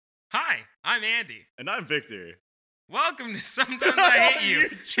Hi, I'm Andy. And I'm Victor. Welcome to Sometimes I Hate You. You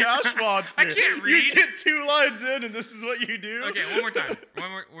trash monster. I can't read. You get 2 lines in and this is what you do? Okay, one more time.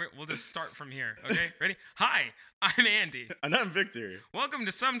 We'll just start from here, okay? Ready? Hi, I'm Andy. And I'm Victor. Welcome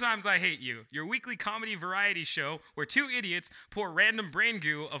to Sometimes I Hate You, your weekly comedy variety show where 2 idiots pour random brain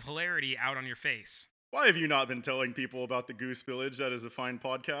goo of hilarity out on your face. Why have you not been telling people about the Goose Village that is a fine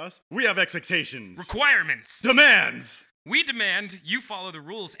podcast? We have expectations. Requirements. Demands. We demand you follow the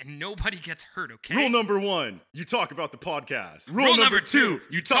rules and nobody gets hurt, okay? Rule number 1, you talk about the podcast. Rule number 2,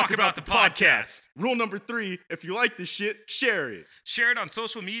 you talk about the podcast. Rule number 3, if you like this shit, share it. Share it on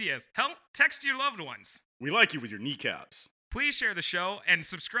social medias. Hell, text your loved ones. We like you with your kneecaps. Please share the show and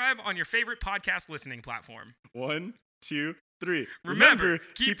subscribe on your favorite podcast listening platform. 1, 2, 3. Remember,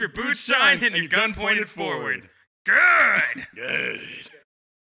 keep your boots shined and your gun pointed forward. Good! Good.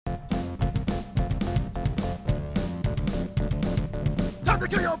 Time to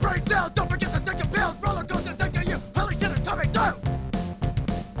kill your brain cells. Don't forget to take your pills. Roller coaster taking you. Holy shit, it's coming through.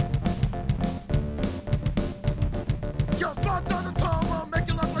 Your spots on the toe will make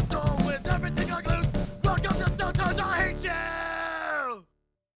you look restored with everything like loose. Welcome to Sometimes I Hate You.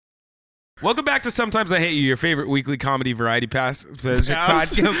 Welcome back to Sometimes I Hate You, your favorite weekly comedy variety podcast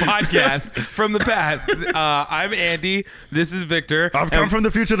from the past. I'm Andy. This is Victor. I've come from the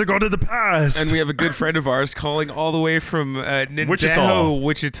future to go to the past. And we have a good friend of ours calling all the way from Wichita.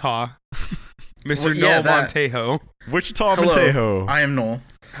 Mr. Noel Montejo. Wichita Hello, Montejo. I am Noel.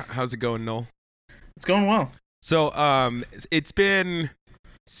 How's it going, Noel? It's going well. So, it's been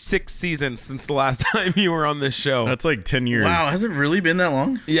 6 seasons since the last time you were on this show. That's like 10 years. Wow, has it really been that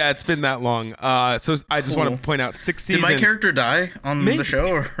long? Yeah, it's been that long. So I just want to point out 6 seasons. Did my character die on the show?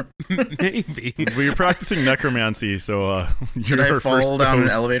 Or? Maybe. Well, you're practicing necromancy, so you're Did I our first fall down an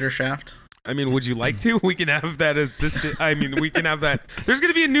host. elevator shaft? I mean, would you like to? We can have that assistant. I mean, we can have that. There's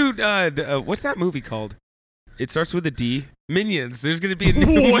going to be a new, what's that movie called? It starts with a D. Minions. There's going to be a new...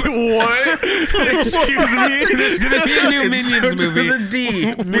 Wait, what? Excuse me? There's going to be a new Minions movie. With a D.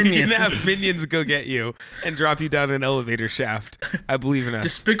 We Minions. can have Minions go get you and drop you down an elevator shaft. I believe in us.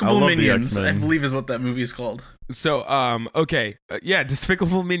 Despicable I love the Minions, I X-Men. believe is what that movie is called. So, okay. Yeah,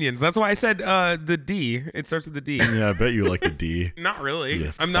 Despicable Minions. That's why I said the D. It starts with the D. Yeah, I bet you like the D. Not really.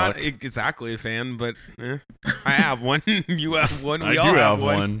 Yeah, I'm not fuck. exactly a fan, but I have one. You have one. We I all do have have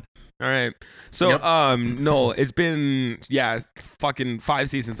one. All right. So, Yep. Noel, it's been fucking 5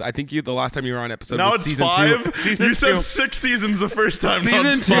 seasons. I think the last time you were on episode Now was it's season 5? 2. Season You said 2. 6 seasons the first time. Season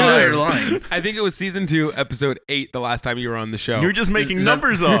Now it's 2. No, you're 5. lying. I think it was season 2, episode 8, the last time you were on the show. You're just making Is that-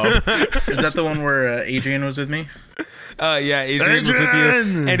 numbers up. Is that the one where Adrian was with me? Yeah, Adrian was with you.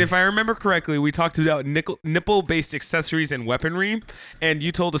 Adrian! And if I remember correctly, we talked about nipple-based accessories and weaponry, and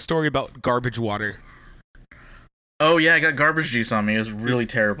you told a story about garbage water. Oh, yeah, I got garbage juice on me. It was really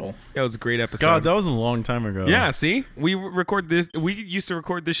terrible. That was a great episode. God, that was a long time ago. Yeah, see? We used to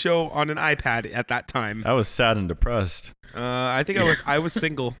record this show on an iPad at that time. I was sad and depressed. I think I was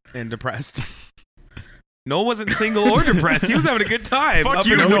single and depressed. Noel wasn't single or depressed. He was having a good time. Fuck up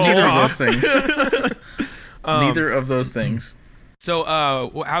you, in Noel. Neither Wichita. of those things. Neither of those things. So,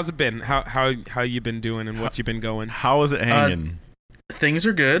 how's it been? How you been doing and what you been going? How was it hanging? Things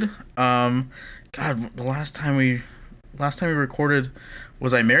are good. God, the last time we recorded,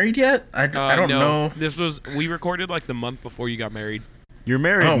 was I married yet? I don't no. know. We recorded like the month before you got married. You're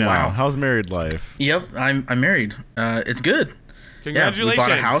married Oh, now. wow. How's married life? Yep, I'm married. It's good. Congratulations. Yeah, we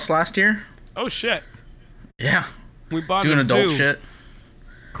bought a house last year. Oh shit. Yeah, We bought doing them adult too. shit.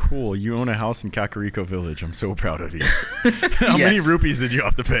 Cool. You own a house in Kakariko Village. I'm so proud of you. How many Yes. rupees did you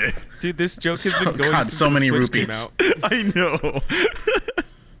have to pay? Dude, this joke has been going God, since so the many Switch came rupees. out. I know.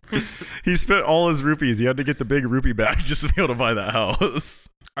 He spent all his rupees. He had to get the big rupee back just to be able to buy that house.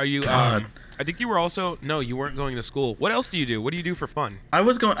 Are you God. I think you were also you weren't going to school. What else do you do? What do you do for fun? I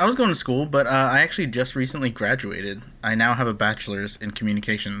was going to school, but I actually just recently graduated. I now have a bachelor's in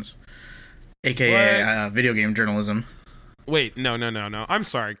communications, aka video game journalism. Wait, no. I'm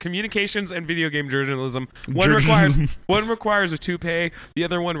sorry. Communications and video game journalism. Journalism. One requires a toupee. The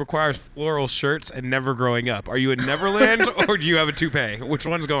other one requires floral shirts and never growing up. Are you in Neverland or do you have a toupee? Which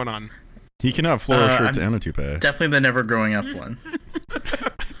one's going on? He can have floral shirts I'm and a toupee. Definitely the never growing up one.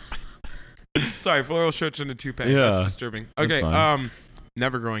 Sorry, floral shirts and a toupee. Yeah, That's disturbing. that's Okay, fine.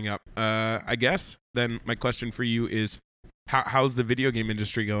 never growing up. I guess then my question for you is, how's the video game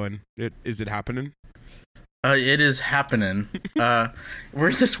industry going? Is it happening? It is happening. We're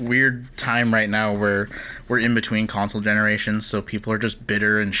at this weird time right now where we're in between console generations, so people are just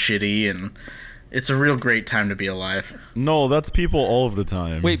bitter and shitty, and It's a real great time to be alive. No, that's people all of the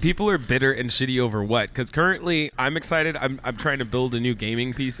time. Wait, people are bitter and shitty over what? Because currently, I'm excited. I'm trying to build a new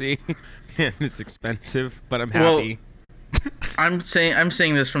gaming PC, and it's expensive, but I'm happy. I'm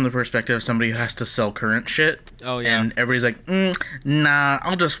saying this from the perspective of somebody who has to sell current shit. Oh, yeah. And everybody's like, nah,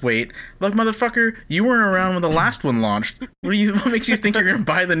 I'll just wait. Like, motherfucker, you weren't around when the last one launched. What makes you think you're gonna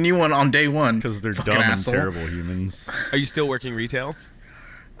buy the new one on day one? Because they're Fucking dumb asshole. and terrible humans. Are you still working retail?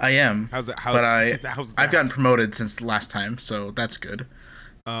 I am. How's it? But how's that? I've gotten promoted since the last time, so that's good.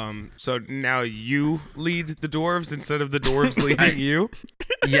 So now you lead the dwarves instead of the dwarves leading you?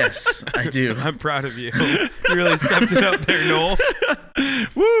 Yes, I do. I'm proud of you. You really stepped it up there, Noel.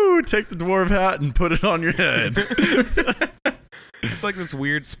 Woo! Take the dwarf hat and put it on your head. It's like this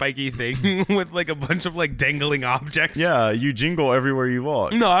weird spiky thing with like a bunch of like dangling objects. Yeah, you jingle everywhere you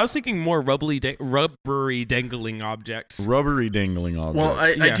walk. No, I was thinking more rubbery dangling objects. Rubbery dangling objects. Well, I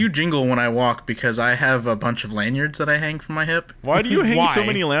Yeah. do jingle when I walk because I have a bunch of lanyards that I hang from my hip. Why do you hang so Why?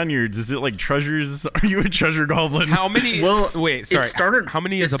 many lanyards? Is it like treasures? Are you a treasure goblin? How many? Well, wait, sorry. It started. How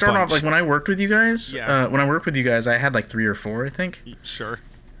many It is a started bunch? off like when I worked with you guys. Yeah. When I worked with you guys, I had like 3 or 4, I think. Sure.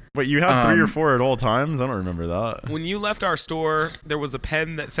 Wait, you had 3 or Um, 4 at all times? I don't remember that. When you left our store, there was a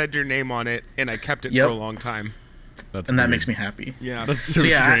pen that said your name on it, and I kept it Yep. for a long time. That's And that weird. makes me happy. Yeah, That's so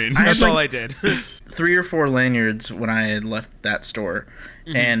yeah, strange. I had, that's like, all I did. 3 or 4 lanyards when I had left that store.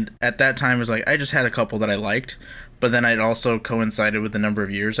 And at that time, it was like, I just had a couple that I liked. But then it also coincided with the number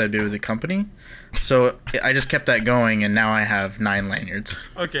of years I'd been with the company. So I just kept that going, and now I have 9 lanyards.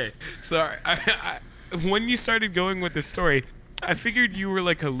 Okay, so when you started going with this story, I figured you were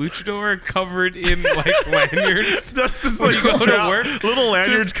like a luchador covered in like lanyards. That's just When like you go to strap- work, little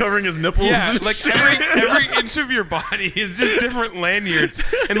lanyards just- covering his nipples. Yeah, and like shit. every inch of your body is just different lanyards.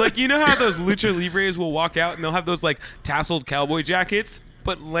 And like, you know how those lucha libres will walk out and they'll have those like tasseled cowboy jackets,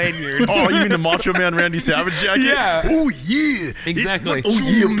 but lanyards. Oh, you mean the Macho Man Randy Savage jacket? Yeah. Oh yeah, Exactly.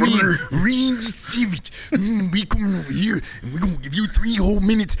 It's brother. Range Savage. We coming over here and we're gonna give you 3 whole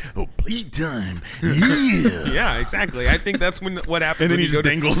minutes of playtime. Yeah. Yeah, exactly. I think that's what happens And then when he you just go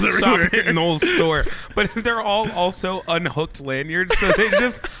dangles to everywhere. shop at Noel's store. But they're all also unhooked lanyards, so they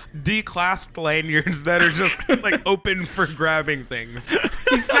just declasped lanyards that are just like open for grabbing things.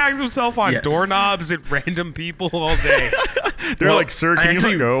 He snags himself on Yes. doorknobs and random people all day. They're Well, like, sir, can I you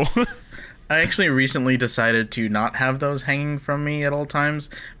let actually- go? I actually recently decided to not have those hanging from me at all times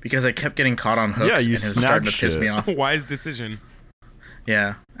because I kept getting caught on hooks Yeah, you and it was starting to snag piss shit. me off. Wise decision.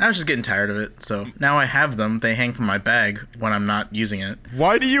 Yeah, I was just getting tired of it. So now I have them. They hang from my bag when I'm not using it.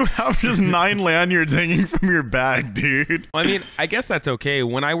 Why do you have just 9 lanyards hanging from your bag, dude? I mean, I guess that's okay.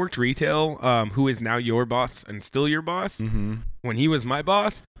 When I worked retail, who is now your boss and still your boss, when he was my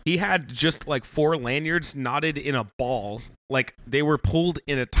boss, he had just like 4 lanyards knotted in a ball. Like they were pulled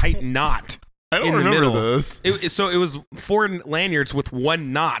in a tight knot I don't in the remember middle. this. So it was 4 lanyards with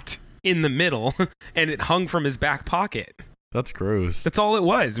 1 knot in the middle, and it hung from his back pocket. That's gross. That's all it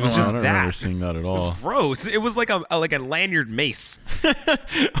was. It was I just don't remember that. seeing that at It all. was gross. It was like a lanyard mace.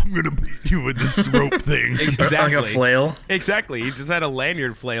 I'm gonna beat you with this rope thing. Exactly. Like a flail. Exactly. He just had a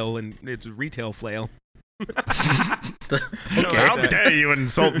lanyard flail, and it's a retail flail. Okay. How dare you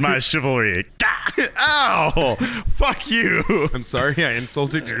insult my chivalry? Ow! Fuck you! I'm sorry I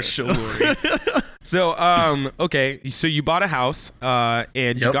insulted your chivalry. So, okay. So you bought a house,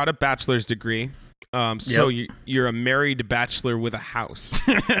 and you Yep. got a bachelor's degree. So Yep. you're a married bachelor with a house.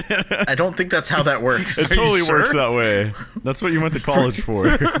 I don't think that's how that works. It Are you totally sure? works that way. That's what you went to college for.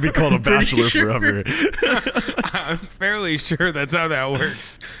 Be called a bachelor sure. forever. I'm fairly sure that's how that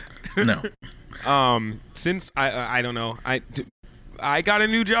works. No. Since I don't know, I got a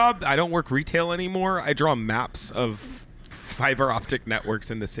new job. I don't work retail anymore. I draw maps of fiber optic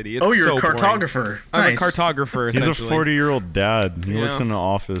networks in the city. It's Oh, you're so a boring. cartographer. I'm Nice. a cartographer. He's a Essentially. 40-year-old dad. He works Yeah. in an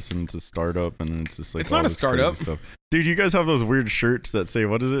office, and it's a startup, and it's just like It's all not a this crazy startup. stuff. Dude, you guys have those weird shirts that say,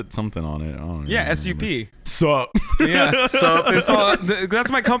 what is it? Something on it. I don't Yeah, remember. SUP. Sup? Yeah. So It's all,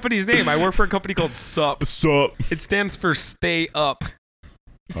 that's my company's name. I work for a company called SUP. Sup? It stands for Stay Up.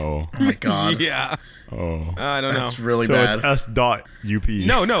 Oh. oh my god, Yeah. Oh. I don't know. that's really So bad. it's S.UP.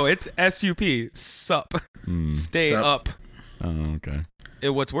 No, it's SUP. SUP. Stay Sup. Up. Oh, okay.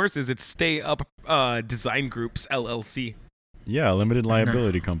 What's worse is it's Stay Up Design Groups LLC. Yeah, limited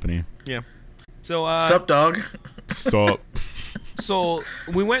liability company. Yeah. So Sup, dog? Sup? So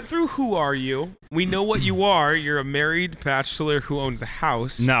we went through who are you. We know what you are. You're a married bachelor who owns a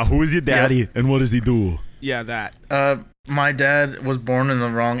house. Now, who is your daddy, and what does he do? Yeah, that. My dad was born in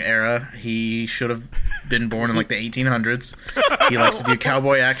the wrong era. He should have been born in like the 1800s. He likes to do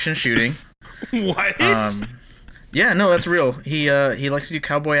cowboy action shooting. What? Yeah, no, that's real. He likes to do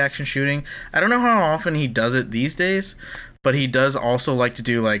cowboy action shooting. I don't know how often he does it these days, but he does also like to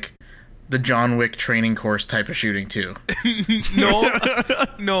do like the John Wick training course type of shooting too.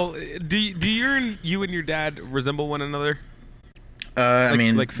 No. Do you and your dad resemble one another? I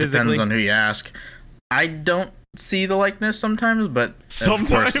mean, like physically? depends on who you ask. I don't see the likeness sometimes, but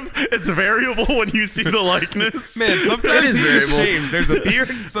Sometimes it's variable when you see the likeness. Man, sometimes is he just variable. shaves. There's a beard,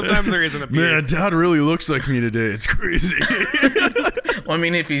 and sometimes there isn't a beard. Man, Dad really looks like me today. It's crazy. Well, I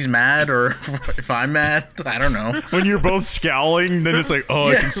mean, if he's mad or if I'm mad, I don't know. When you're both scowling, then it's like, oh,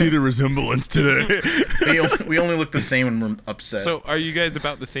 I Yeah. can see the resemblance today. We only look the same when we're upset. So, are you guys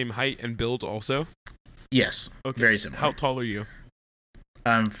about the same height and build also? yes, Okay. very similar. How tall are you?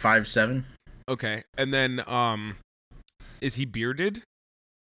 I'm 5'7". Okay. And then, is he bearded?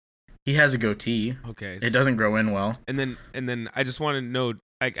 He has a goatee. Okay. It doesn't grow in well. And then I just want to know,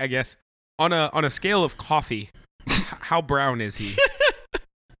 I guess, on a scale of coffee, how brown is he?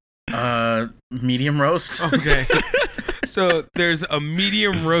 Medium roast. Okay. So there's a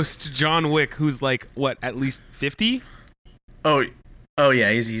medium roast John Wick who's like, what, at least 50? Oh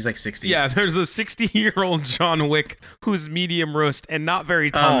yeah, he's like 60. Yeah, there's a 60-year-old John Wick who's medium roast and not very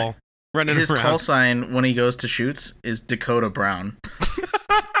tall running His around. call sign when he goes to shoots is Dakota Brown.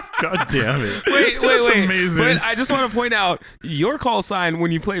 God damn it. Wait. That's amazing. But I just want to point out, your call sign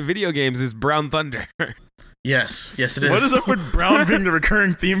when you play video games is Brown Thunder. Yes, it is. What is up with Brown being the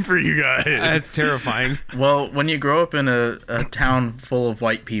recurring theme for you guys? That's terrifying. Well, when you grow up in a town full of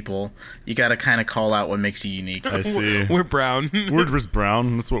white people, you got to kind of call out what makes you unique. I see. We're brown. Word was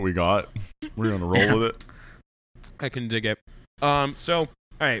brown. That's what we got. We're gonna roll with it. I can dig it. So, all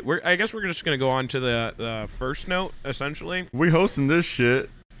right, I guess we're just gonna go on to the first note, essentially. We hosting this shit.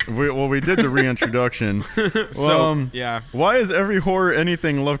 We did the reintroduction. So, yeah. Why is every horror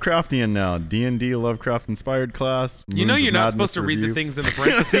anything Lovecraftian now? D&D Lovecraft inspired class. You know Moons of you're not Madness supposed to read the review. things in the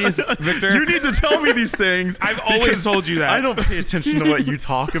parentheses, Victor. You need to tell me these things. I've always because told you that. I don't pay attention to what you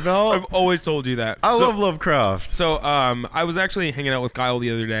talk about. I've always told you that. I love Lovecraft. So, I was actually hanging out with Kyle the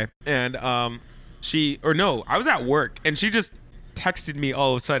other day, and I was at work, and she just texted me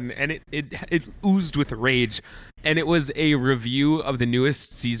all of a sudden, and it oozed with rage, and it was a review of the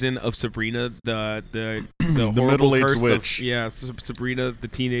newest season of Sabrina, the horrible middle-aged curse witch. Sabrina the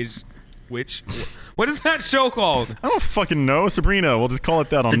teenage witch. What is that show called? I don't fucking know. Sabrina. We'll just call it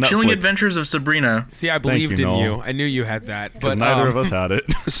that on The Netflix. Chilling Adventures of Sabrina. See, I believed you, in Noel. you. I knew you had that, Because but neither of us had it.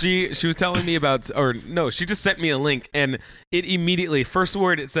 she was telling me about, or no, she just sent me a link, and it immediately, first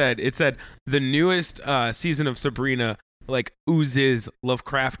word it said the newest season of Sabrina like oozes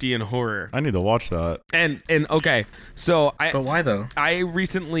Lovecraftian horror. I need to watch that. And okay, so But why though? I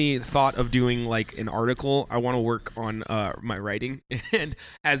recently thought of doing like an article. I want to work on my writing, and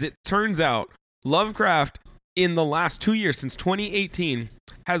as it turns out, Lovecraft in the last 2 years since 2018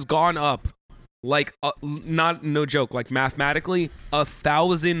 has gone up like no joke, like mathematically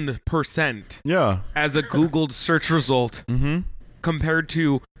 1,000% Yeah. as a Googled search result compared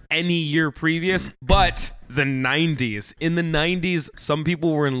to any year previous, but the 90s. In the 90s, some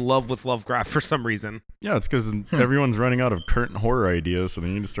people were in love with Lovecraft for some reason. Yeah, it's because everyone's running out of current horror ideas, so they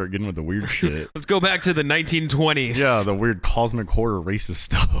need to start getting with the weird shit. Let's go back to the 1920s. Yeah, the weird cosmic horror racist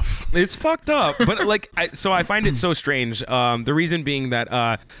stuff. It's fucked up, but like, so I find it so strange. The reason being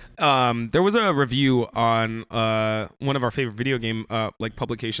that there was a review on one of our favorite video game like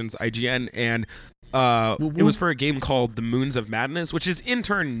publications, IGN, and it was for a game called The Moons of Madness, which is in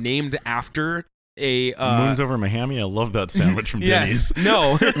turn named after a Moons over Miami. I love that sandwich from yes, Denny's.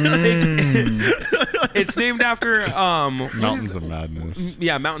 no, it's named after Mountains of Madness.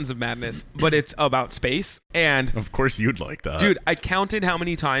 Yeah, Mountains of Madness, but it's about space. And Of course, you'd like that, dude, I counted how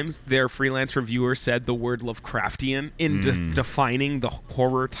many times their freelance reviewer said the word Lovecraftian in defining the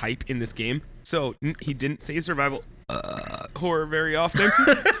horror type in this game. So he didn't say survival horror very often.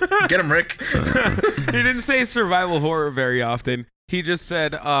 Get him, Rick. He didn't say survival horror very often. He just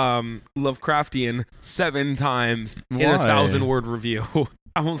said Lovecraftian 7 times in a Why? 1,000-word review.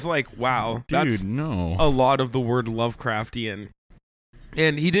 I was like, wow, that's dude. No. a lot of the word Lovecraftian.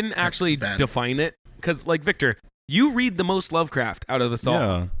 And he didn't actually bad. define it. Because, like, Victor, you read the most Lovecraft out of us all.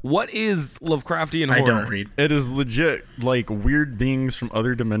 Yeah. What is Lovecraftian horror? I don't read. It is legit like weird beings from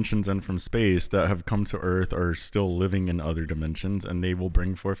other dimensions and from space that have come to Earth are still living in other dimensions, and they will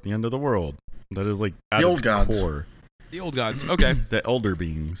bring forth the end of the world. That is like at The old its gods. core. The old gods. Okay. The elder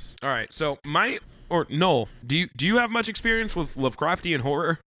beings. All right. So Noel, do you have much experience with Lovecraftian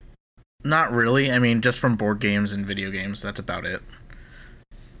horror? Not really. I mean, just from board games and video games. That's about it.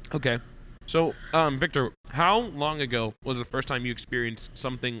 Okay. So, Victor, how long ago was the first time you experienced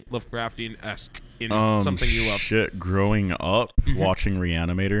something Lovecraftian-esque in something you loved? Shit, growing up watching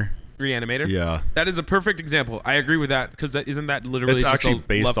Reanimator. Reanimator? Yeah. That is a perfect example. I agree with that because isn't that literally It's just actually a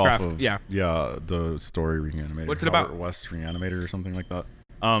based Lovecraft? off of the story Reanimator. What's it about? Robert West Reanimator or something like that.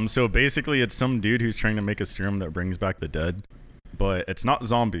 So basically it's some dude who's trying to make a serum that brings back the dead, but it's not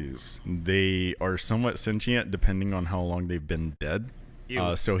zombies. They are somewhat sentient depending on how long they've been dead.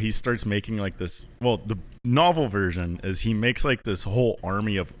 So he starts making like this. Well, the novel version is he makes like this whole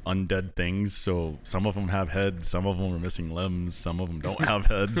army of undead things. So some of them have heads, some of them are missing limbs, some of them don't have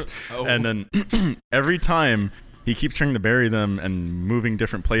heads. And then every time he keeps trying to bury them and moving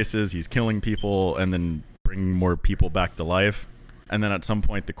different places, he's killing people and then bringing more people back to life. And then at some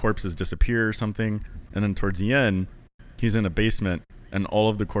point the corpses disappear or something. And then towards the end, he's in a basement and all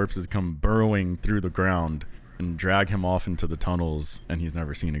of the corpses come burrowing through the ground and drag him off into the tunnels, and he's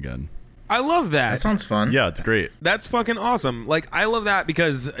never seen again. I love that. That sounds fun. Yeah, it's great. That's fucking awesome. Like, I love that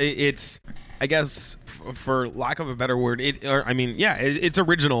because it's, I guess, for lack of a better word, it's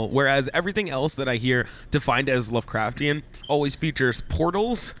original. Whereas everything else that I hear defined as Lovecraftian always features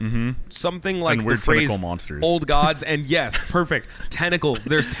portals, something like And the weird phrase tentacle monsters. old gods, and yes, perfect, tentacles.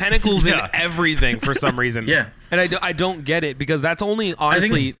 There's tentacles in everything for some reason. Yeah. And I don't get it because that's only,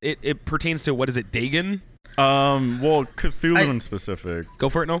 honestly, it pertains to, what is it, Dagon? Well, Cthulhu in specific. Go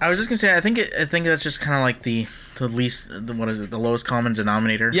for it, no? I was just gonna say, I think that's just kind of like the lowest common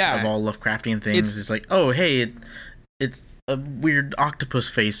denominator of all Lovecraftian things. It's like, oh, hey, it's a weird octopus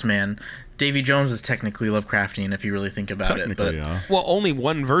face man. Davy Jones is technically Lovecraftian if you really think about it. But well, only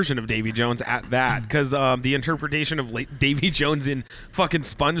one version of Davy Jones at that, because the interpretation of Davy Jones in fucking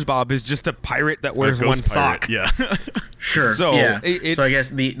SpongeBob is just a pirate that wears one sock. Yeah. Sure. So yeah. So I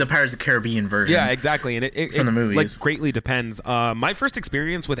guess the Pirates of the Caribbean version. Yeah, exactly. And it from the movies, like, greatly depends. My first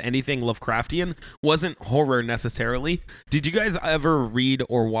experience with anything Lovecraftian wasn't horror necessarily. Did you guys ever read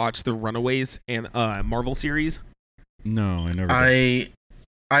or watch the Runaways and Marvel series? No, I never did.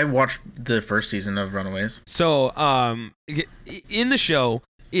 I watched the first season of Runaways. So, in the show,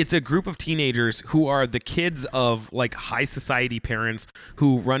 it's a group of teenagers who are the kids of like high society parents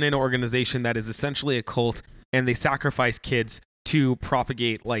who run an organization that is essentially a cult, and they sacrifice kids to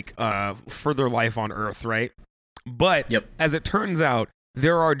propagate like further life on Earth, right? But as it turns out,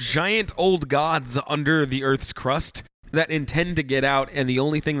 there are giant old gods under the Earth's crust that intend to get out, and the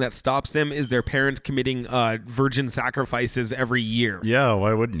only thing that stops them is their parents committing virgin sacrifices every year. Yeah,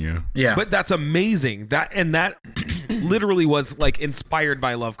 why wouldn't you? Yeah. But that's amazing. That literally was like inspired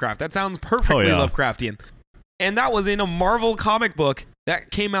by Lovecraft. That sounds perfectly Lovecraftian. And that was in a Marvel comic book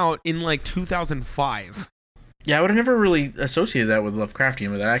that came out in like 2005. Yeah, I would have never really associated that with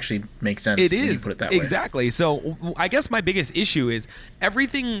Lovecraftian, but that actually makes sense. It when is. You put it that Exactly. way. So I guess my biggest issue is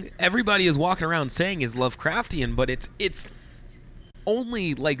everything everybody is walking around saying is Lovecraftian, but it's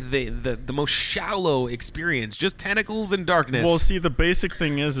only like the most shallow experience, just tentacles and darkness. Well, see, the basic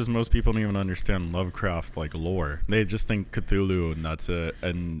thing is most people don't even understand Lovecraft like lore. They just think Cthulhu and that's it.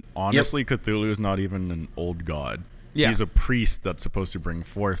 And honestly, Cthulhu is not even an old god. Yeah. He's a priest that's supposed to bring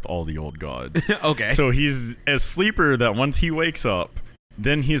forth all the old gods. Okay. So he's a sleeper that once he wakes up,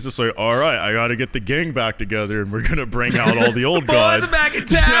 then he's just like, all right, I got to get the gang back together and we're going to bring out all the old gods. Boys are back in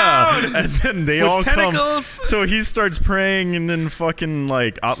town! Yeah. And then they with all tentacles. come. So he starts praying and then fucking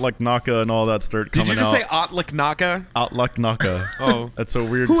like Atlak Naka and all that start coming out. Did you just say Atlak Naka? Atlak Naka. Oh. That's a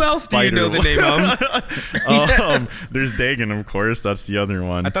weird Who else do you know the name of? There's Dagon, of course. That's the other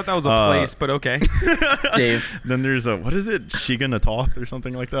one. I thought that was a place, but okay. Dave. Then there's what is it? Shiganatoth or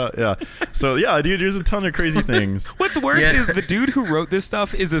something like that? Yeah. So yeah, dude, there's a ton of crazy things. What's worse is the dude who wrote this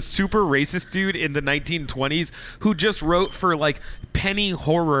stuff is a super racist dude in the 1920s who just wrote for like penny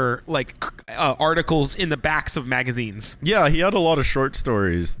horror like articles in the backs of magazines. Yeah, he had a lot of short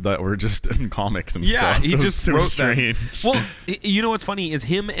stories that were just in comics and stuff. Yeah, he just so wrote strange. Them. Well, you know what's funny is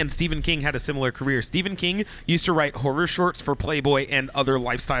him and Stephen King had a similar career. Stephen King used to write horror shorts for Playboy and other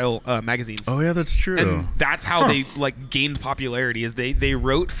lifestyle magazines. Oh yeah, that's true. And that's how they like gained popularity. Is they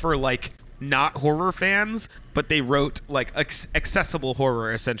wrote for like not horror fans, but they wrote like accessible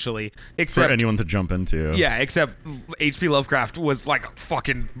horror essentially. Except for anyone to jump into. Yeah, except H.P. Lovecraft was like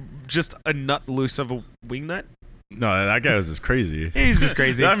fucking just a nut loose of a wingnut. No, that guy was just crazy. He's just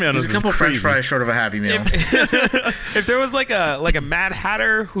crazy. That man He's was a couple just French crazy. fries short of a Happy Meal. If there was like a Mad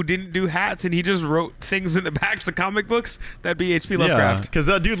Hatter who didn't do hats and he just wrote things in the backs of comic books, that'd be H.P. Lovecraft. Because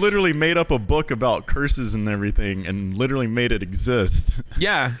that dude literally made up a book about curses and everything and literally made it exist.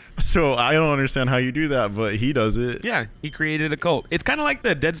 Yeah. So I don't understand how you do that, but he does it. Yeah, he created a cult. It's kind of like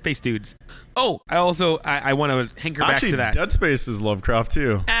the Dead Space dudes. Oh, I want to hanker back Actually, to that. Dead Space is Lovecraft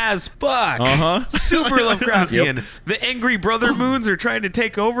too. As fuck. Uh-huh. Super Lovecraftian. Yep. The angry brother moons are trying to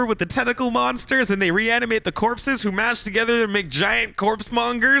take over with the tentacle monsters, and they reanimate the corpses who mash together to make giant corpse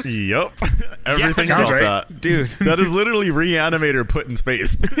mongers. Yep. Everything sounds about right. that. Dude. That is literally Reanimator put in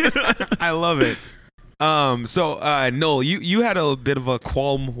space. I love it. Noel, you had a bit of a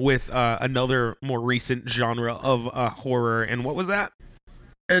qualm with another more recent genre of horror, and what was that?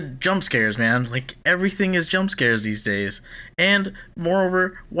 Jump scares, man. Like, everything is jump scares these days. And,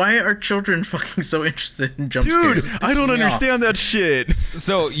 moreover, why are children fucking so interested in jump Dude, scares? I don't understand that shit.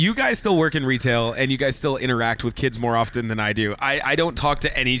 So you guys still work in retail, and you guys still interact with kids more often than I do. I don't talk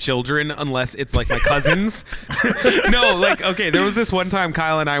to any children unless it's like my cousins. No, like, okay, there was this one time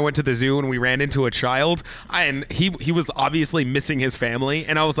Kyle and I went to the zoo and we ran into a child, and he was obviously missing his family,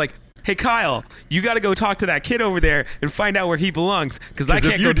 and I was like, hey, Kyle, you got to go talk to that kid over there and find out where he belongs, because I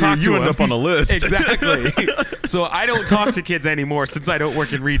can't go talk to him. You end up on a list. Exactly. So I don't talk to kids anymore since I don't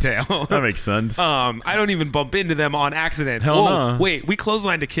work in retail. That makes sense. I don't even bump into them on accident. Hell no. Wait, we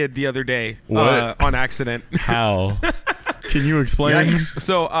clotheslined a kid the other day What? on accident. How? Can you explain? Yikes.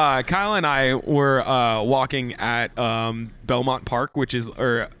 So Kyle and I were walking at Belmont Park,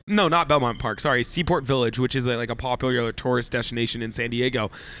 not Belmont Park, sorry, Seaport Village, which is like a popular tourist destination in San Diego,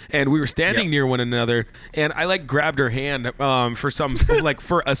 and we were standing near one another, and I like grabbed her hand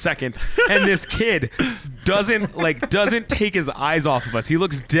for a second, and this kid doesn't take his eyes off of us. He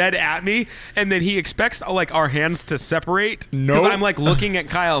looks dead at me, and then he expects like our hands to separate because Nope. I'm like looking at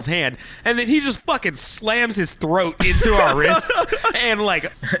Kyle's hand, and then he just fucking slams his throat into our wrists and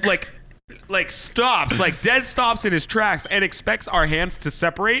like stops, like dead stops in his tracks and expects our hands to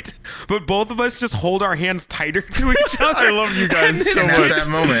separate, but both of us just hold our hands tighter to each other. I love you guys And so this And much. at that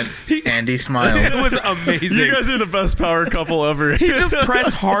moment, Andy smiled. It was amazing. You guys are the best power couple ever. He just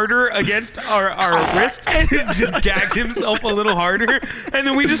pressed harder against our wrist and just gagged himself a little harder. And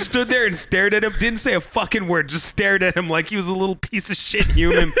then we just stood there and stared at him, didn't say a fucking word, just stared at him like he was a little piece of shit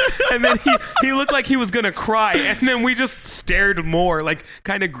human. And then he looked like he was going to cry. And then we just stared more, like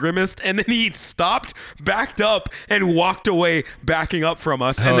kind of grimaced. And then he stopped, backed up, and walked away, backing up from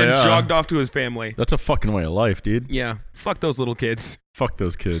us, and Hell then yeah. jogged off to his family. That's a fucking way of life, dude. Yeah, fuck those little kids. Fuck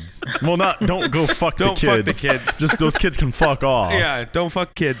those kids. Well, don't go fuck Don't the fuck kids. the kids. Just those kids can fuck off. Yeah, don't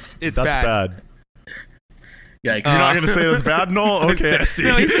fuck kids. It's That's bad. bad. Yikes. You're not gonna say that's bad, Noel? Okay, I see.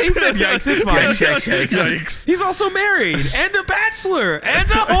 No, he said yikes, it's fine. Yikes. He's also married and a bachelor and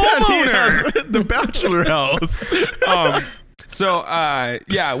a He homeowner. has the bachelor house.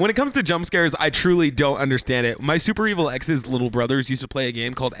 When it comes to jump scares, I truly don't understand it. My super evil ex's little brothers used to play a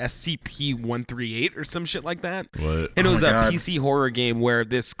game called SCP-138 or some shit like that. What? And it Oh was my a God. PC horror game where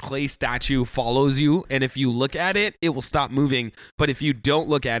this clay statue follows you, and if you look at it, it will stop moving. But if you don't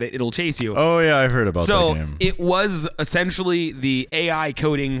look at it, it'll chase you. Oh yeah, I've heard about So that game. it was essentially the AI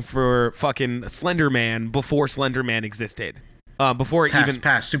coding for fucking Slender Man before Slender Man existed. Before it even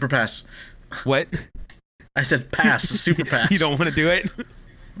Pass, super pass. what? I said pass, super pass. You don't want to do it?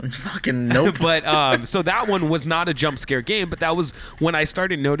 Fucking nope. But so that one was not a jump scare game, but that was when I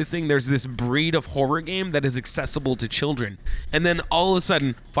started noticing there's this breed of horror game that is accessible to children. And then all of a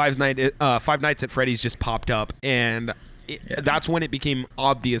sudden, Five Nights at Freddy's just popped up, and that's when it became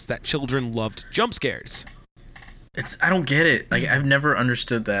obvious that children loved jump scares. I don't get it. Like, I've never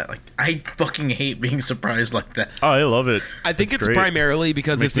understood that. Like, I fucking hate being surprised like that. Oh, I love it. I think it's great. primarily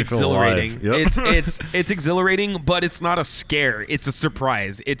because Makes it's me feel alive. exhilarating. Yep. It's exhilarating, but it's not a scare. It's a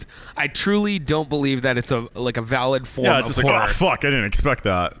surprise. I truly don't believe that it's a valid form Yeah, it's of just like, horror. oh fuck, I didn't expect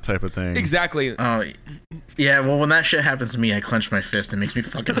that type of thing. Exactly. Oh, yeah. Well, when that shit happens to me, I clench my fist. It makes me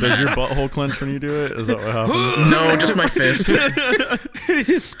fucking Does mad. your butthole clench when you do it? Is that what happens? No, just my fist. He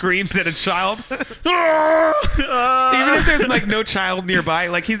just screams at a child. Even if there's like no child nearby,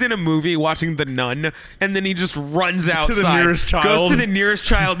 like he's in a movie watching The Nun, and then he just runs outside, nearest child. goes to the nearest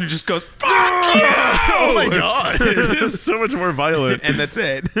child, and just goes, "Fuck you!" Oh my god, it's so much more violent. And that's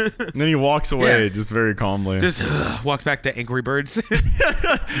it. And then he walks away Yeah. just very calmly. Just walks back to Angry Birds.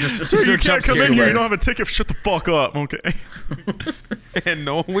 Just Sir, you jump can't come scares in here. You later. don't have a ticket. Shut the fuck up. Okay. And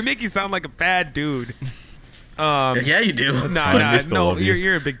no, we make you sound like a bad dude. Yeah, you do. fine. We still No, love you.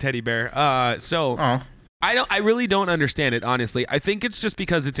 you're a big teddy bear. So Oh, I really don't understand it, honestly. I think it's just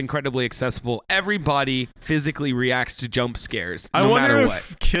because it's incredibly accessible. Everybody physically reacts to jump scares, no matter what.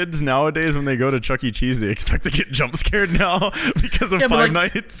 If kids nowadays, when they go to Chuck E. Cheese, they expect to get jump scared now because of Yeah, but, Five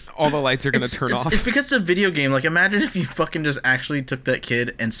like, Nights. All the lights are going to turn off. It's because it's a video game. Like, imagine if you fucking just actually took that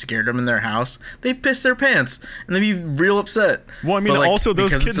kid and scared them in their house. They'd piss their pants and they'd be real upset. Well, I mean, But, like, also,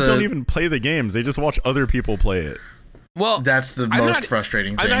 those because kids it's don't even play the games. They just watch other people play it. Well, That's the I'm most not-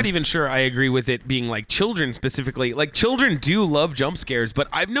 frustrating thing. I'm not even sure I agree with it being like children specifically. Like children do love jump scares, but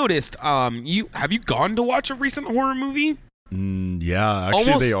I've noticed have you gone to watch a recent horror movie? Yeah, actually,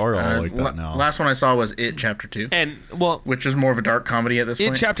 Almost- they are all like that now. Last one I saw was It Chapter 2, And well, which is more of a dark comedy at this in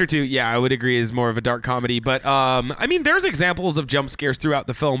point. Chapter 2, yeah, I would agree is more of a dark comedy, but I mean there's examples of jump scares throughout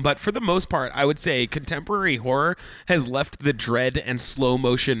the film, but for the most part, I would say contemporary horror has left the dread and slow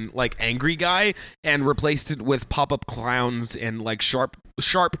motion like angry guy and replaced it with pop-up clowns and like sharp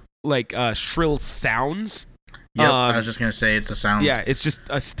like shrill sounds. Yep, I was just going to say it's the sounds. Yeah, it's just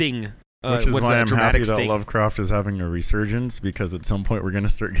a sting. Which is what's why that, I'm happy dramatic that sting. Lovecraft is having a resurgence, because at some point we're going to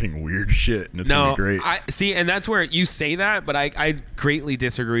start getting weird shit, and it's going to No, be great. I see, and that's where you say that, but I greatly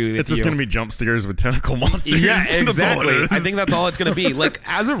disagree with you. It's just going to be jump scares with tentacle monsters. Yeah, That's all it exactly. is. I think that's all it's going to be. Like,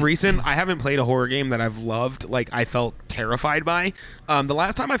 as of recent, I haven't played a horror game that I've loved, like, I felt terrified by. The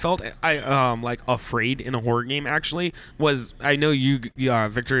last time I felt, like, afraid in a horror game, actually, was, I know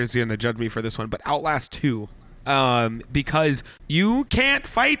Victor is going to judge me for this one, but Outlast 2. Because you can't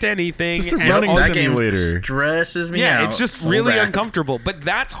fight anything. It's just a and running also- that game simulator. stresses me out. yeah, it's just so really bad. uncomfortable. But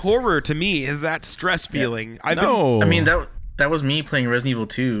that's horror to me, is that stress feeling. I've been- No. I mean, that was me playing Resident Evil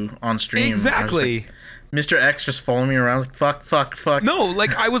 2 on stream. Exactly. Mr. X just following me around like, fuck. No,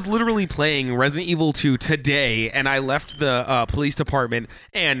 like I was literally playing Resident Evil 2 today, and I left the police department,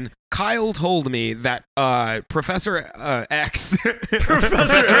 and Kyle told me that Professor X.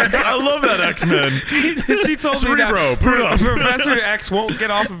 Professor X. I love that X-Men. She told me Cerebro, that boot up. Professor X won't get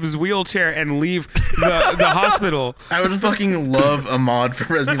off of his wheelchair and leave the hospital. I would fucking love a mod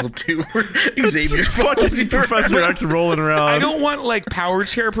for Resident Evil 2 where Xavier Just fucking see follows Professor around. X rolling around. I don't want like power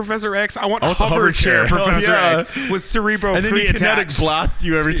chair Professor X. I want the hover hover chair chair. Hell Professor yeah. X with Cerebro And then he kinetic pre-attached. blasts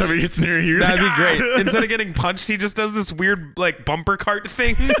you every time he gets near you. That'd be Like, great. "Ah!" Instead of getting punched, he just does this weird like bumper cart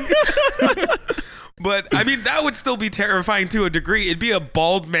thing. But I mean, that would still be terrifying to a degree. It'd be a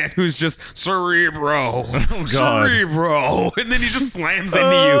bald man who's just Cerebro, God. Cerebro, and then he just slams into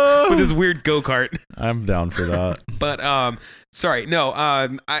you with his weird go kart. I'm down for that. But sorry, no.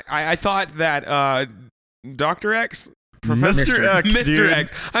 I thought that Dr. X. Mr. X, Mr. dude.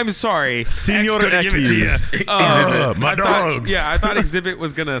 X. I'm sorry. Senor X couldn't give it to you. X's. My I thought, dogs. yeah, I thought Exhibit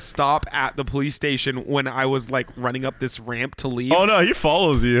was gonna stop at the police station when I was like running up this ramp to leave. Oh no, he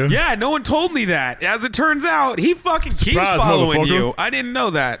follows you. Yeah, no one told me that. As it turns out, he fucking keeps Surprise, following motherfucker. you. I didn't know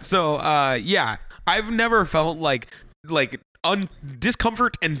that. So, yeah, I've never felt like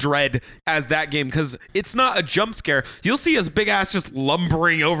discomfort and dread as that game, because it's not a jump scare. You'll see his big ass just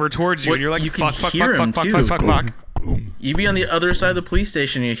lumbering over towards you, What, and you're like, you can fuck, hear him, too. fuck. You be on the other side of the police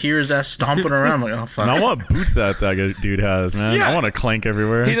station, you hear his ass stomping around. Like, oh fuck. And I want boots that dude has, man. Yeah. I want to clank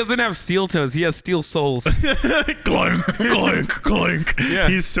everywhere. He doesn't have steel toes. He has steel soles. clank, clank, clank. Yeah.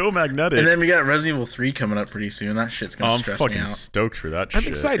 He's so magnetic. And then we got Resident Evil 3 coming up pretty soon. That shit's gonna I'm stress me fucking out. stoked for that I'm shit.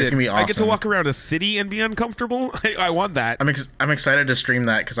 excited. It's gonna be I get to awesome. walk around a city and be uncomfortable. I want that. I'm excited to stream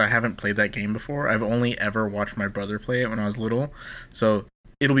that because I haven't played that game before. I've only ever watched my brother play it when I was little, so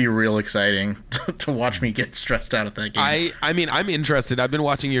it'll be real exciting to watch me get stressed out at that game. I mean, I'm interested. I've been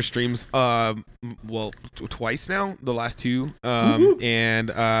watching your streams, twice now, the last two. And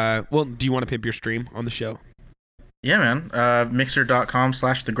do you want to pimp your stream on the show? Yeah, man.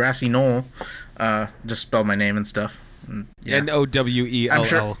 Mixer.com/thegrassyknoll. Just spell my name and stuff. And, yeah. NOWELL, I'm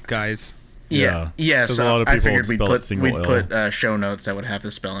sure- guys. Yeah. Yeah. 'Cause So a lot of I people figured spell it we'd single put L. show notes that would have the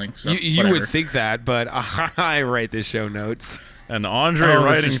spelling. So You whatever. would think that, but I write the show notes. And Andre Oh, this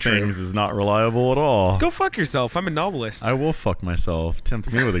writing is true. things is not reliable at all. Go fuck yourself. I'm a novelist. I will fuck myself.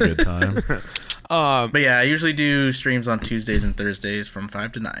 Tempt me with a good time. But yeah, I usually do streams on Tuesdays and Thursdays from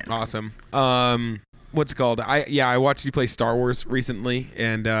 5 to 9. Awesome. What's it called? I watched you play Star Wars recently,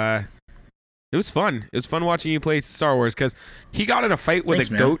 and it was fun. It was fun watching you play Star Wars because he got in a fight with Thanks,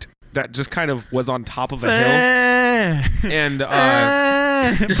 a man. goat that just kind of was on top of a hill, and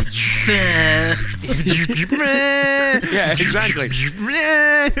yeah, exactly.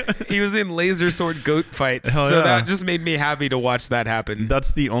 He was in laser sword goat fight, Hell so yeah. that just made me happy to watch that happen.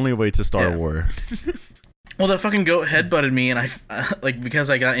 That's the only way to Star Yeah. War. Well, that fucking goat headbutted me, and I because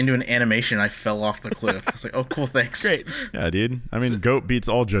I got into an animation, I fell off the cliff. I was like, oh, cool, thanks. Great. Yeah, dude. I mean, goat beats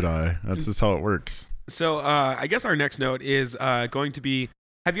all Jedi. That's just how it works. So I guess our next note is going to be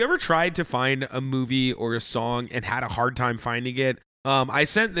have you ever tried to find a movie or a song and had a hard time finding it? I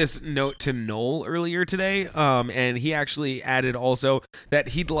sent this note to Noel earlier today, and he actually added also that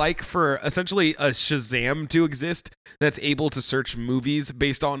he'd like for essentially a Shazam to exist that's able to search movies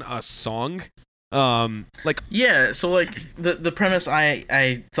based on a song. Yeah, so like the premise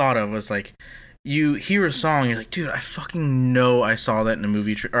I thought of was like, you hear a song, you're like, dude, I fucking know I saw that in a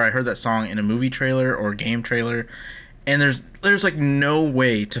movie or I heard that song in a movie trailer or game trailer, and there's like no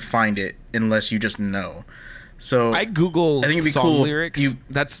way to find it unless you just know. So I Google I think it'd be song cool lyrics.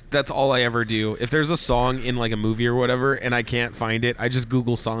 That's all I ever do. If there's a song in like a movie or whatever and I can't find it, I just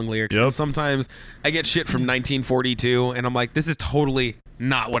Google song lyrics. Yep. And sometimes I get shit from 1942 and I'm like, this is totally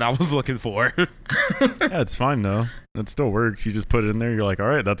not what I was looking for. Yeah, it's fine though. It still works. You just put it in there. You're like, all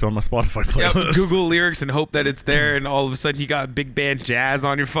right, that's on my Spotify Yep, playlist. Google lyrics and hope that it's there, and all of a sudden you got big band jazz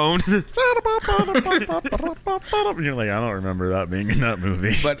on your phone. You're like, I don't remember that being in that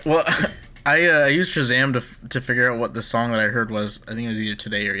movie. But well, I used Shazam to figure out what the song that I heard was. I think it was either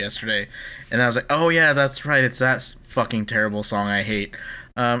today or yesterday, and I was like, oh yeah, that's right. It's that fucking terrible song I hate.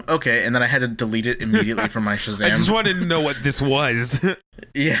 Okay, and then I had to delete it immediately from my Shazam. I just wanted to know what this was.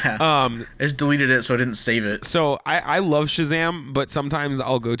 Yeah. I just deleted it so I didn't save it. So I love Shazam, but sometimes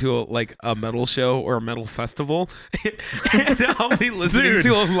I'll go to a metal show or a metal festival, and I'll be listening to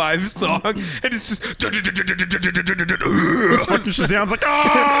a live song, and it's just. Fucking Shazam's like,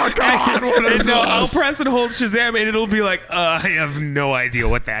 oh god, what is And no, I'll this? press and hold Shazam, and it'll be like, I have no idea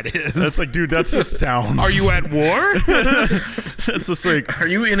what that is. That's like, dude, that's just sound. Are you at war? It's just like Are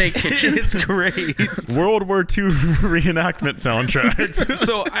you in a kitchen? It's great. World War II reenactment soundtracks.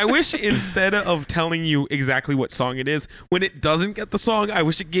 So I wish instead of telling you exactly what song it is, when it doesn't get the song, I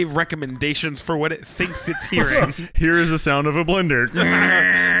wish it gave recommendations for what it thinks it's hearing. Here is the sound of a blender.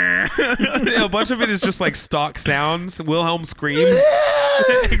 A bunch of it is just like stock sounds. Wilhelm screams.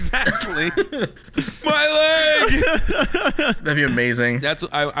 Exactly. My leg. That'd be amazing. That's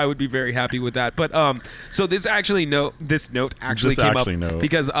I would be very happy with that. But so this note actually came up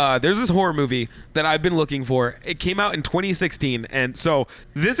because there's this horror movie that I've been looking for. It came out in 2016, and so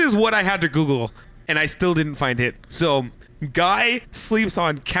this is what I had to Google, and I still didn't find it. So guy sleeps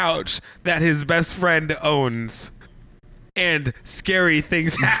on couch that his best friend owns, and scary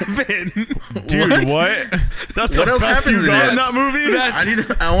things happen. Dude, what? That's What the else best happens you in got it? in that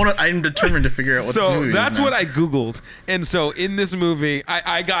movie? I'm determined to figure out what this movie is that's now. what I Googled. And so in this movie,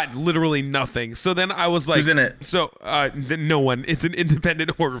 I got literally nothing. So then I was like, Who's in it? So no one. It's an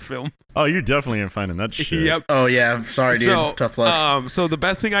independent horror film. Oh, you definitely ain't finding that shit. Yep. Oh yeah, sorry, dude. So, Tough luck. So the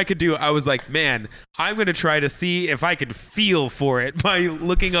best thing I could do, I was like, man, I'm gonna try to see if I could feel for it by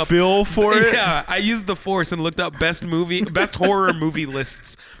looking up. Feel for it? Yeah, I used the Force and looked up best horror movie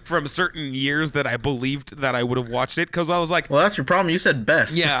lists from certain years that I believed that I would have watched it, because I was like, Well, that's your problem. You said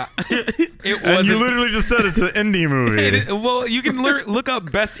best. yeah, it And was. you literally just said it's an indie movie. Well, you can look up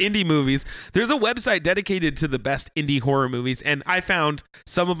best indie movies. There's a website dedicated to the best indie horror movies, and I found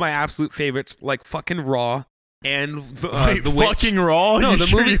some of my absolute favorites, like fucking Raw and Wait, the Witch. fucking Raw? No, you the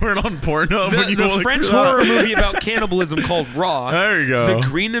sure movie- you weren't on Pornhub when you go The look French for that? horror movie about cannibalism called Raw. There you go. The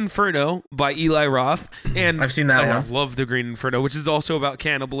Green Inferno by Eli Roth, and I've seen that I one. love The Green Inferno, which is also about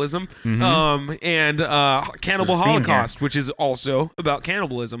cannibalism. Mm-hmm. And Cannibal There's a theme Holocaust, which is also about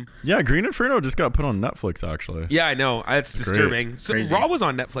cannibalism. Yeah, Green Inferno just got put on Netflix, actually. Yeah, I know. It's Great. disturbing. So Crazy. Raw was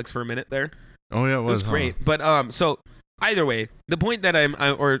on Netflix for a minute there. Oh, yeah, it It was huh? great. But so either way, the point that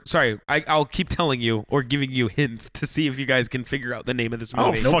I'll keep telling you or giving you hints to see if you guys can figure out the name of this I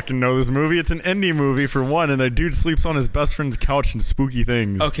movie. don't fucking know this movie. It's an indie movie for one, and a dude sleeps on his best friend's couch and spooky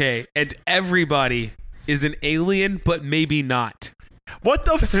things. Okay, and everybody is an alien, but maybe not. What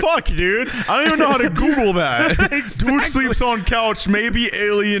the fuck, dude? I don't even know how to Google that. Dude Exactly. sleeps on couch, maybe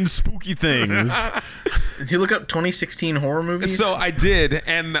alien spooky things. Did you look up 2016 horror movies? So I did,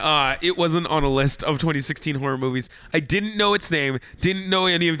 and it wasn't on a list of 2016 horror movies. I didn't know its name, didn't know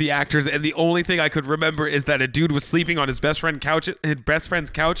any of the actors, and the only thing I could remember is that a dude was sleeping on his best friend's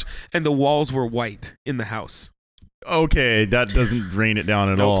couch, and the walls were white in the house. Okay, that doesn't drain it down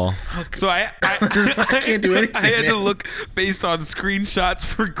at all. So I can't do anything, I had to man. look based on screenshots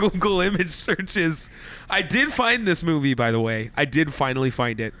for Google image searches. I did find this movie, by the way. I did finally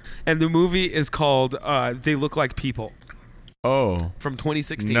find it, and the movie is called "They Look Like People" Oh, from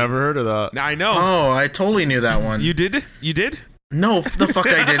 2016. never heard of that. Now I know Oh, I totally knew that one. you did. You did. No, the fuck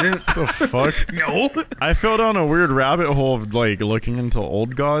I didn't. The fuck? No. I fell down a weird rabbit hole of like looking into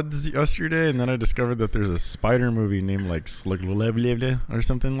old gods yesterday, and then I discovered that there's a spider movie named like Slick or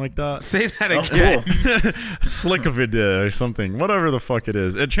something like that. Say that Oh, again. cool. Slickavida or something, whatever the fuck it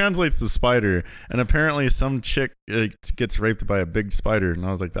is. It translates to spider, and apparently some chick gets raped by a big spider, and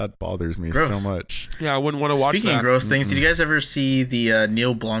I was like, that bothers me Gross. so much. Yeah, I wouldn't want to watch Speaking that. of gross things, did you guys ever see the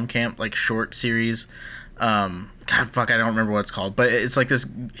Neil Blomkamp like short series? God, fuck, I don't remember what it's called, but it's like this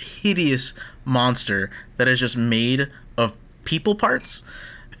hideous monster that is just made of people parts.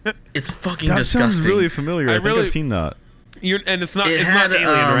 It's fucking That disgusting. sounds really familiar. I think really- I've seen that. And it's not. It It's had, not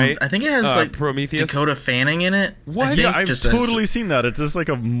Alien, right? I think it has like Prometheus. Dakota Fanning in it. What? I Yeah, think I've just totally seen that. It's just like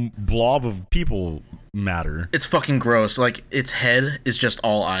a blob of people matter. It's fucking gross. Like its head is just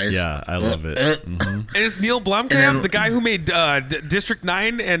all eyes. Yeah, I love it. Mhm. And it's Neil Blomkamp, And then- the guy who made District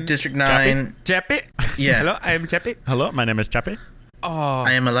 9 and District 9. Chappie. Yeah. Hello, I am Chappie. Hello, my name is Chappie. Oh,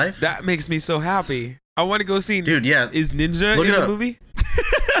 I Am Alive. that makes me so happy. I want to go see. Dude, yeah. Is Ninja Look in it the up. movie?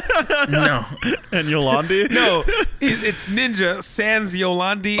 No. And Yolandi? No, it's Ninja, Sans,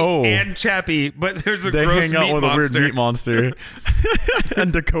 Yolandi, Oh. and Chappie, but there's a They gross hang out meat with monster. a weird meat monster.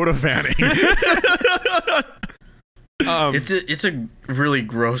 And Dakota Fanning. It's a really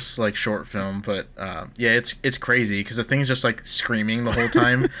gross like short film, but yeah, it's crazy because the thing's just like screaming the whole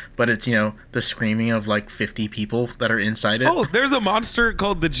time, but it's the screaming of like 50 people that are inside it. Oh, there's a monster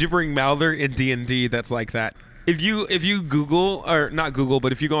called the Gibbering Mouther in D&D that's like that. If you Google, or not Google,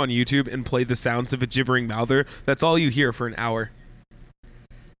 but if you go on YouTube and play the sounds of a Gibbering Mouther, that's all you hear for an hour.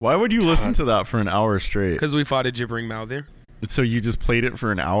 Why would you listen to that for an hour straight? Because we fought a Gibbering Mouther. So you just played it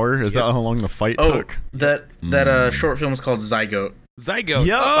for an hour? Is Yep. that how long the fight Oh, took? that short film is called Zygote. Zygote.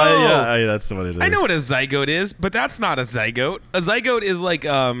 Yeah, Oh! yeah, that's what it is. I know what a zygote is, but that's not a zygote. A zygote is like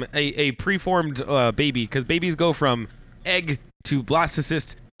a preformed baby, because babies go from egg to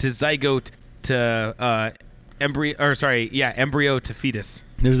blastocyst to zygote to embryo to fetus.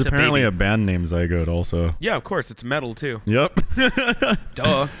 There's to apparently baby. a band named Zygote also. Yeah, of course, it's metal too. Yep.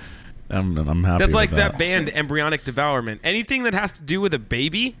 Duh. I'm happy That's with like that band Embryonic Devourment. Anything that has to do with a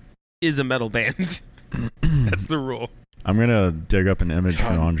baby is a metal band. That's the rule. I'm going to dig up an image for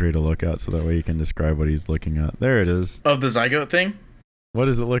Andre to look at so that way he can describe what he's looking at. There it is. Of the Zygote thing? What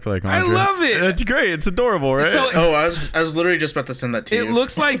does it look like, I Andre? love it. It's great. It's adorable, right? So- Oh, I was literally just about to send that to you. It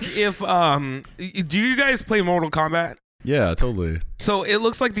looks like if do you guys play Mortal Kombat? yeah, totally. So it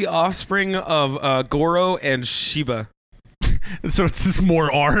looks like the offspring of Goro and Shiba. So it's just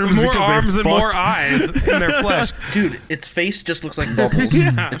more arms. More because they arms and more fucked. eyes in their flesh. Dude, its face just looks like bubbles.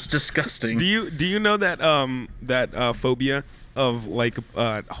 Yeah. It's disgusting. Do you know that phobia of like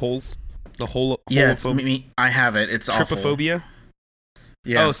holes? The hole. Yeah, it's holophobia? me. I have it. It's awful. Trypophobia.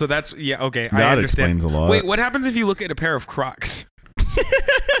 Yeah. Oh, so that's okay. I That understand. explains a lot. Wait, what happens if you look at a pair of Crocs?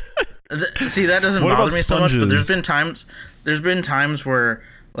 See, that doesn't What bother about me so much. But there's sponges? been times where,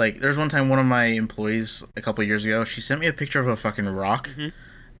 like, there's one time one of my employees a couple of years ago, she sent me a picture of a fucking rock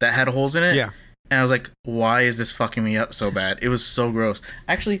that had holes in it. Yeah. And I was like, why is this fucking me up so bad? It was so gross.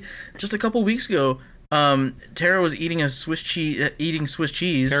 Actually, just a couple weeks ago, Tara was eating Swiss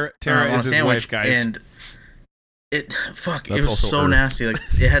cheese. Tara on is a his wife, guys. And it That's was also so Earth. nasty. Like,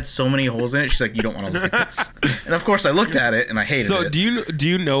 it had so many holes in it. She's like, you don't want to look at this. And of course, I looked at it and I hated So it. do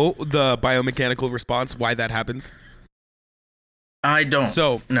you know the biomechanical response? Why that happens? I don't.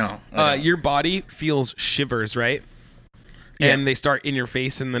 So no. I don't. your body feels shivers, right? Yeah. And they start in your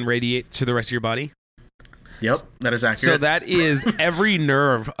face and then radiate to the rest of your body. Yep, that is accurate. So that is every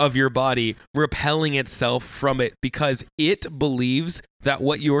nerve of your body repelling itself from it because it believes that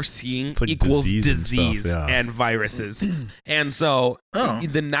what you're seeing like equals disease and disease stuff, yeah. and viruses. And so Oh.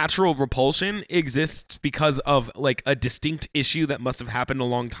 the natural repulsion exists because of like a distinct issue that must have happened a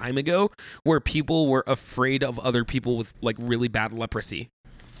long time ago where people were afraid of other people with like really bad leprosy.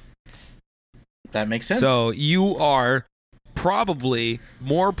 that makes sense. So you are probably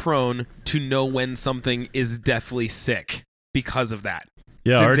more prone to know when something is deathly sick because of that.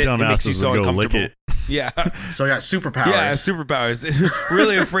 Yeah, our Since it makes you dumbasses so would go lick uncomfortable. it. Yeah. So I got superpowers. Yeah, superpowers.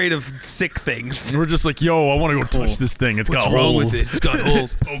 Really afraid of sick things. And we're just like, yo, I want to go Cool. touch this thing. It's What's got wrong holes. with it? It's got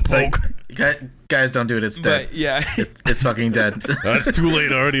holes. Poke, poke. Guys, don't do it. It's dead. But yeah, It's fucking dead. That's too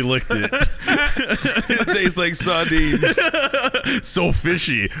late. I already licked it. it tastes like sardines. So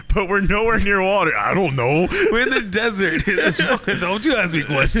fishy, but we're nowhere near water. I don't know. We're in the desert. Don't you ask me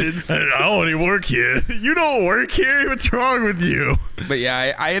questions. I don't even work here. You don't work here? What's wrong with you? But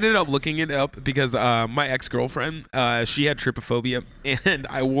yeah, I ended up looking it up because my ex-girlfriend, she had trypophobia, and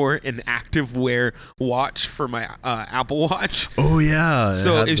I wore an active wear watch for my Apple Watch. Oh, yeah.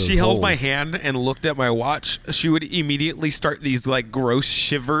 So if she held my hand and looked at my watch, she would immediately start these like gross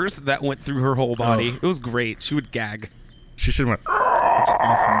shivers that went through her whole body. It was great. She would gag. She should have went. It's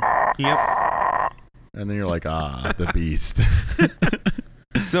awful. Yep. And then you're like, the beast.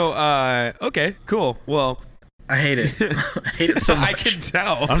 So, okay, cool. Well, I hate it. I hate it so much. I can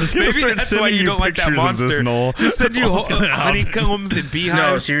tell. I'm just gonna Maybe start that's why sending you you don't like that pictures of this, monster. Noel. Just send That's you all that's gonna happen. honeycombs and beehives.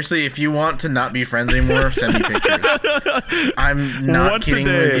 No, seriously, if you want to not be friends anymore, send me pictures. I'm not Once kidding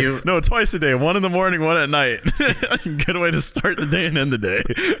a day. with you. No, twice a day. One in the morning, one at night. Good way to start the day and end the day.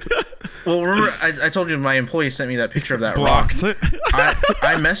 Well, remember, I told you my employee sent me that picture of that Blocked. rock.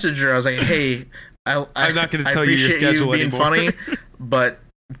 I messaged her. I was like, hey, I'm not going to tell you your schedule being anymore. funny, but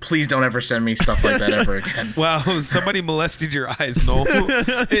please don't ever send me stuff like that ever again. Wow, somebody molested your eyes, Noel.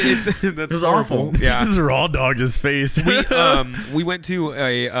 That's It was awful. Yeah. This raw dogged his face. We went to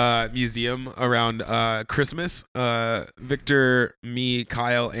a museum around Christmas. Victor, me,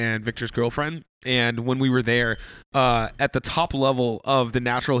 Kyle, and Victor's girlfriend. And when we were there, at the top level of the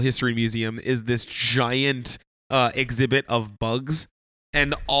Natural History Museum is this giant exhibit of bugs,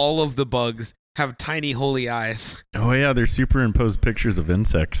 and all of the bugs have tiny holy eyes. Oh yeah, they're superimposed pictures of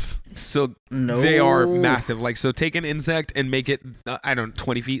insects. So No. they are massive. Like, so take an insect and make it,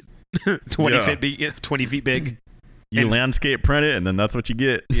 20 feet, 20 Yeah. feet big, 20 feet big. You And- landscape print it, and then that's what you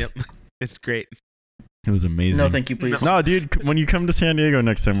get. Yep, it's great. It was amazing. No, thank you, please. No, dude, when you come to San Diego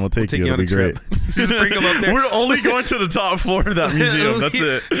next time, we'll take you. on It'll a be great. trip. Just bring them up there. We're only going to the top floor of that museum. That's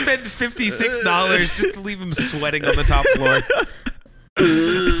it. Spend $56 just to leave him sweating on the top floor.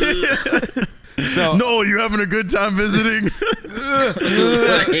 So No, you having a good time visiting?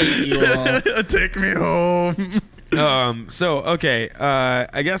 I hate you all. Take me home. Okay.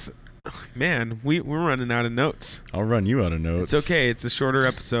 I guess, man, we're running out of notes. I'll run you out of notes. It's okay. It's a shorter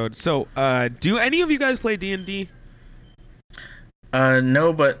episode. So, do any of you guys play D&D?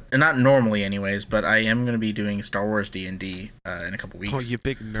 No, but not normally, anyways. But I am gonna be doing Star Wars D&D in a couple weeks. Oh, you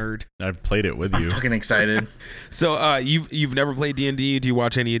big nerd. I've played it with I'm you. fucking excited. So, you've never played D&D? Do you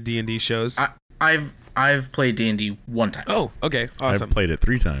watch any D&D shows? I've played D&D one time. Oh, okay, awesome. I've played it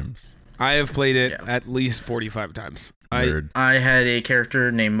 3 times. I have played it Yeah. at least 45 times. Nerd. I had a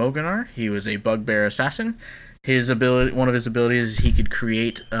character named Moganar. He was a bugbear assassin. One of his abilities is he could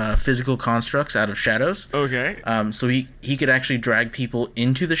create physical constructs out of shadows. Okay. So he could actually drag people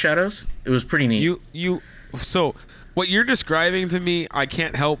into the shadows. It was pretty neat. So what you're describing to me, I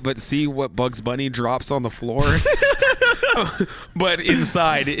can't help but see what Bugs Bunny drops on the floor. But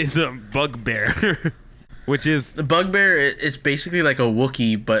inside is a bugbear, which is The bugbear, it's basically like a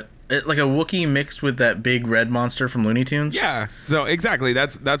Wookiee, but like a Wookiee mixed with that big red monster from Looney Tunes. yeah. So exactly,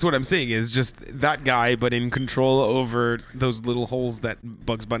 that's what I'm saying is just that guy, but in control over those little holes that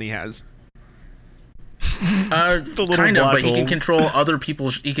Bugs Bunny has. little Kind of, black but he can holes. control other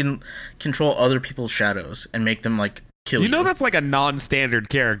people's. He can control other people's shadows and make them like kill you. You know that's like a non-standard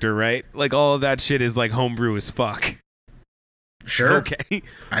character, right? Like all of that shit is like homebrew as fuck. Sure. Okay.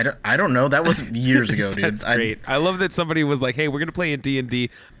 I don't know. That was years ago, dude. That's great. I love that somebody was like, "Hey, we're gonna play in D&D.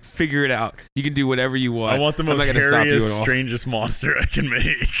 Figure it out. You can do whatever you want. I want the I'm most not gonna stop you at hairiest, all." strangest monster I can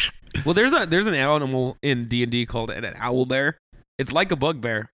make. Well, there's an animal in D&D called an owl bear. It's like a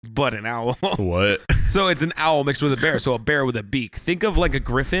bugbear, but an owl. What? So it's an owl mixed with a bear. So a bear with a beak. Think of like a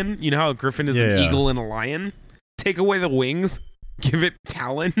griffin. You know how a griffin is an Yeah. eagle and a lion? Take away the wings, give it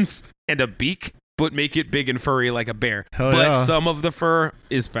talons and a beak, but make it big and furry like a bear. Hell but yeah. some of the fur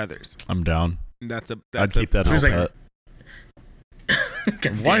is feathers. I'm down. That's I'd keep that So as he's a like- pet.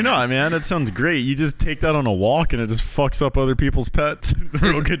 God Why damn it. not, man? That sounds great. You just take that on a walk and it just fucks up other people's pets.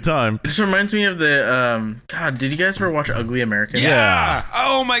 Real good time. It just reminds me of the God. Did you guys ever watch Ugly Americans? Yeah.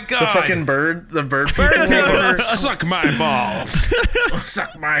 Oh my god. The fucking bird people. People suck my balls.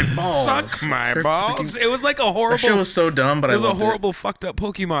 Suck my balls. Suck my They're balls. fucking- It was like a That horrible. show was so dumb, but It was I a loved horrible, fucked up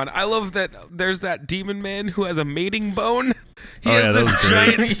Pokemon. I love that there's that demon man who has a mating bone. He Oh, yeah, has that this was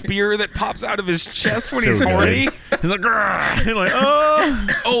great. giant spear that pops out of his chest when So he's good. horny. He's like, "Grr." You're like, oh.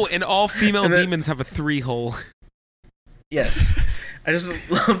 Oh, and all female And then- demons have a 3-hole. it. Yes. I just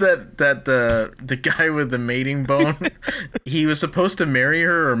love that the guy with the mating bone, he was supposed to marry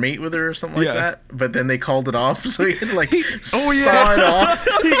her or mate with her or something like Yeah. that, but then they called it off, so he had to like Oh, yeah. saw it off.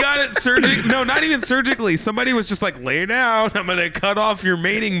 He got it surgically. No, not even surgically. Somebody was just like, lay down. I'm going to cut off your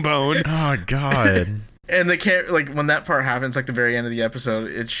mating bone. Oh, God. And they can't, like, when that part happens, like the very end of the episode,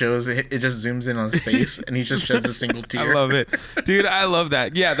 it just zooms in on his face, and he just sheds a single tear. I love it, dude. I love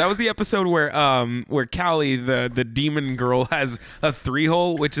that. Yeah, that was the episode where Callie, the demon girl, has a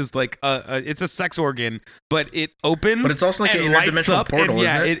 3-hole, which is like it's a sex organ, but it opens. But it's also like an interdimensional portal,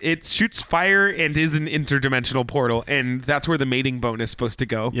 and, isn't it? It shoots fire and is an interdimensional portal, and that's where the mating bone is supposed to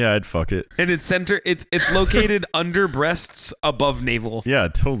go. Yeah, I'd fuck it. And it's located under breasts, above navel. Yeah,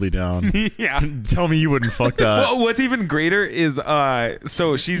 totally down. Yeah. Tell me you wouldn't fuck that. Well, what's even greater is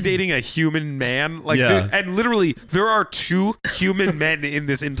so she's dating a human man, like, Yeah. and literally there are 2 human men in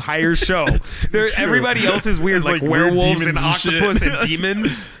this entire show. True. Everybody else is weird, It's like like weird werewolves and demons and octopus shit. and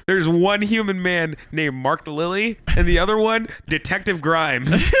demons. There's one human man named Mark Lilly, and the other one, Detective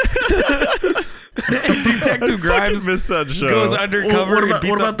Grimes. And Detective Grimes missed that show. goes undercover and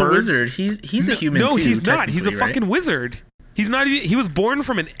beats what up about the birds. wizard? He's a human No, too, he's not. He's a technically, right? fucking wizard. He's not even. He was born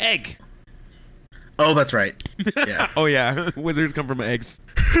from an egg. Oh, that's right. Yeah. Oh yeah, wizards come from eggs.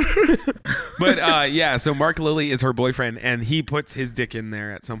 But yeah, so Mark Lilly is her boyfriend, and he puts his dick in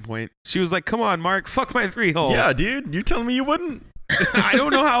there at some point. She was like, "Come on, Mark, fuck my 3-hole." Yeah, dude, you telling me you wouldn't? I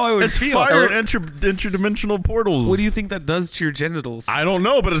don't know how I would It's feel. fire and interdimensional portals. What do you think that does to your genitals? I don't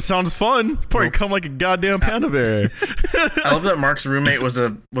know, but it sounds fun. Probably come like a goddamn panda bear. I love that Mark's roommate was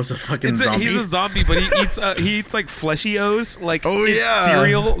a fucking zombie. He's a zombie, but he eats like fleshy-os, like Oh, it's yeah.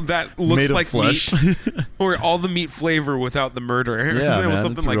 cereal that looks Made of like flesh. meat, or all the meat flavor without the murder. Yeah, It was man,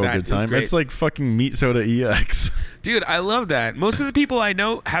 something it's a like real that. good It was time. great. It's like fucking meat soda EX. Dude, I love that. Most of the people I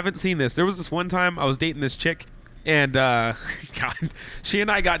know haven't seen this. There was this one time I was dating this chick, and God, she and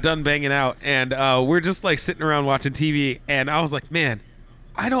I got done banging out, and we're just like sitting around watching TV, and I was like, man,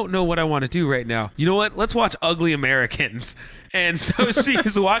 I don't know what I want to do right now. You know what? Let's watch Ugly Americans. And so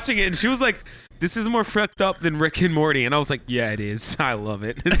she's watching it, and she was like, this is more fucked up than Rick and Morty. And I was like, yeah, it is. I love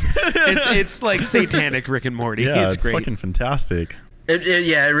it. It's like satanic Rick and Morty. Yeah, it's great. fucking fantastic.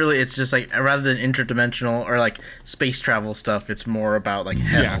 It's just like, rather than interdimensional or like space travel stuff, it's more about like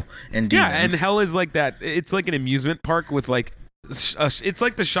hell and demons. Yeah, and hell is like that. It's like an amusement park with like, it's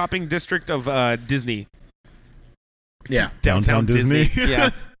like the shopping district of Disney. Yeah. Downtown Disney?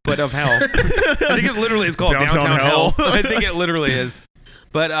 Yeah, but of hell. I think it literally is called Downtown Downtown Hell. Hell. I think it literally is.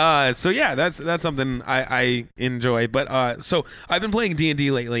 But so yeah, that's something I enjoy. But so I've been playing D&D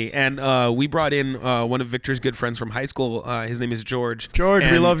lately, and we brought in one of Victor's good friends from high school. His name is George. George, we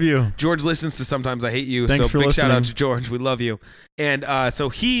And love you. George listens to Sometimes I Hate You. Thanks so for big shout out listening. to George. We love you. And so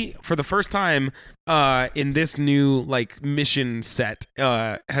he, for the first time in this new like mission set,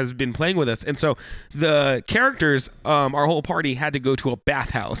 has been playing with us. And so the characters, our whole party had to go to a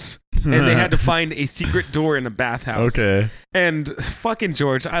bathhouse. And they had to find a secret door in a bathhouse. Okay. And fucking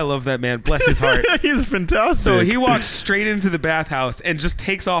George, I love that man. Bless his heart. He's fantastic. So he walks straight into the bathhouse and just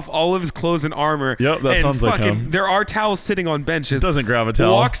takes off all of his clothes and armor. Yep, that and sounds like him. There are towels sitting on benches. Doesn't grab a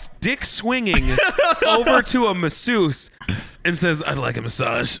towel. Walks dick swinging over to a masseuse and says, "I'd like a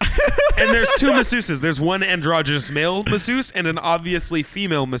massage." And there's 2 masseuses. There's one androgynous male masseuse and an obviously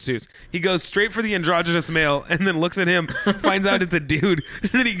female masseuse. He goes straight for the androgynous male and then looks at him, finds out it's a dude,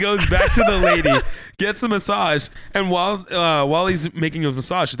 and then he goes back to the lady, gets a massage, and while he's making a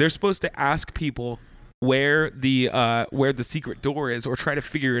massage, they're supposed to ask people where the secret door is, or try to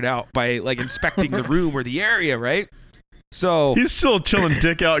figure it out by like inspecting the room or the area, right? So He's still chilling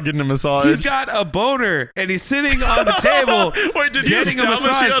dick out getting a massage. he's got a boner, and he's sitting on the table Wait, did he getting a establish he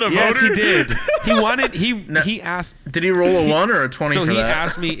massage. had a Yes, he boner? did. He asked. Did he roll a 1 or a 20 So for he that?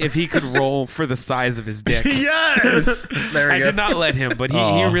 asked me if he could roll for the size of his dick. Yes. There we I go. did not let him, but he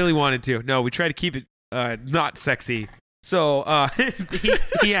Aw. really wanted to. No, we try to keep it not sexy. So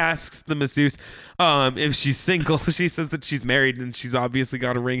he asks the masseuse if she's single. She says that she's married and she's obviously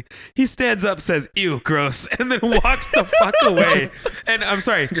got a ring. He stands up, says, "Ew, gross," and then walks the fuck away. And I'm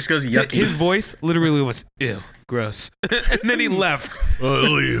sorry, Just goes yucky. his voice literally was, "Ew, gross," and then he left. I'll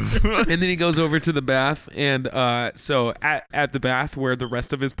leave. And then he goes over to the bath, and so at the bath where the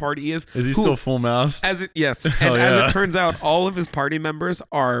rest of his party is. Is he who- still full mast? As it yes, and Hell as yeah. it turns out, all of his party members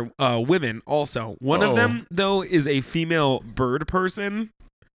are women. Also, one of Oh. them though is a female bird person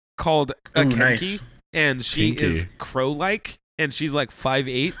called a Ooh, Kenki, nice. and she Kinky. is crow-like, and she's like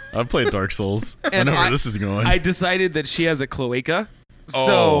 5'8". I've played Dark Souls. I And know where this is going. I decided that she has a cloaca, Oh.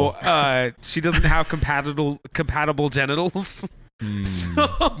 so she doesn't have compatible genitals.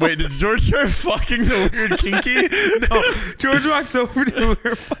 So, Wait, did George try fucking the weird kinky? no, George walks over to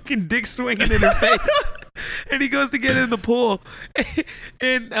her, fucking dick swinging in her face, and he goes to get in the pool,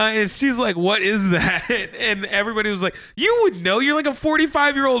 and she's like, "What is that?" And everybody was like, "You would know. You're like a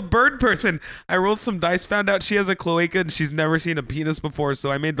 45-year-old bird person." I rolled some dice, found out she has a cloaca, and she's never seen a penis before.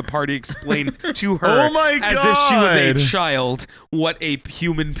 So I made the party explain to her, Oh my as if she was a God. child, what a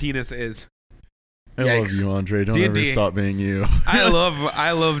human penis is. I love Yikes. you, Andre. Don't D&D. ever stop being you. I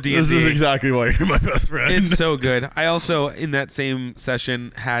love D&D. This is exactly why you're my best friend. It's so good. I also, in that same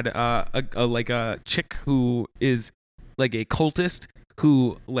session, had a chick who is like a cultist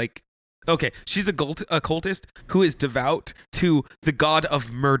who like, okay, she's a cultist who is devout to the god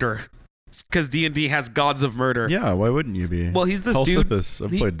of murder, because D&D has gods of murder. Yeah, why wouldn't you be? Well, he's this dude. Helsithis.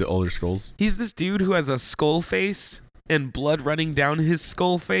 I've played the Elder Scrolls. He's this dude who has a skull face and blood running down his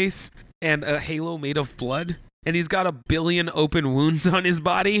skull face and a halo made of blood. And he's got 1 billion open wounds on his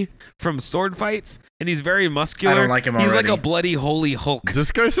body from sword fights. And he's very muscular. I don't like him He's already. like a bloody holy Hulk.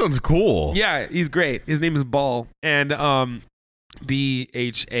 This guy sounds cool. Yeah, he's great. His name is Ball. And Bhaal.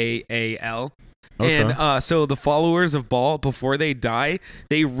 Okay. And so the followers of Ball, before they die,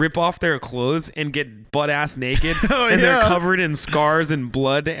 they rip off their clothes and get butt-ass naked. Oh, and they're yeah. covered in scars and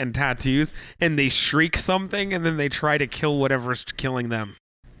blood and tattoos. And they shriek something, and then they try to kill whatever's killing them.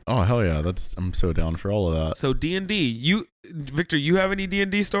 Oh hell yeah! I'm so down for all of that. So D&D, Victor, you have any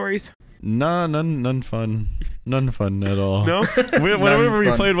D&D stories? Nah, none fun. None fun at all. No? Whatever we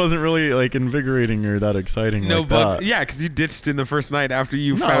fun. played wasn't really like invigorating or that exciting. No, like but that. yeah, because you ditched in the first night after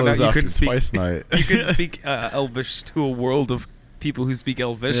you No, found it out was you after couldn't speak. Spice Night. You couldn't speak Elvish to a world of people who speak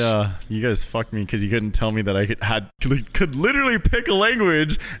Elvish. Yeah, you guys fucked me because you couldn't tell me that I could literally pick a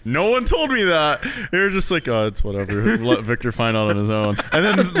language. No one told me that. They were just like, oh, it's whatever. Let Victor find out on his own. And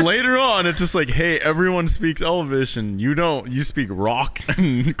then later on, it's just like, hey, everyone speaks Elvish and you don't. You speak Rock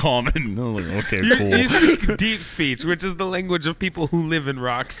and Common. I was like, okay, cool. You speak deep speech, which is the language of people who live in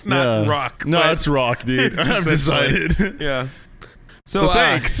rocks, not Yeah. rock. No, but- it's Rock, dude. It's I've decided. Yeah. So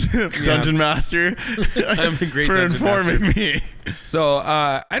thanks, Dungeon Master, I'm a great for dungeon informing me. So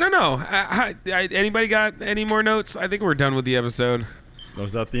I don't know. Anybody got any more notes? I think we're done with the episode.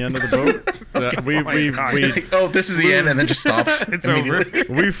 Was that the end of the boat? we Oh, this is the end, and then just stops. It's immediately.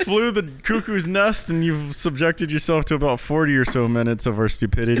 over. we flew the cuckoo's nest, and you've subjected yourself to about 40 or so minutes of our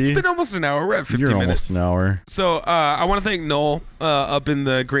stupidity. It's been almost an hour. We're at 50 You're minutes. almost an hour. So I want to thank Noel up in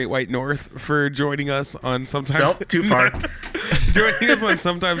the Great White North for joining us on Sometimes. Nope, too far. Joining us on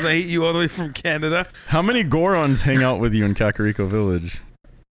Sometimes I Hate You all the way from Canada. How many Gorons hang out with you in Kakariko Village?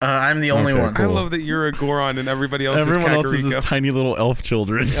 I'm the only Okay, one. cool. I love that you're a Goron and everybody else Everyone is else is Kakariko. just tiny little elf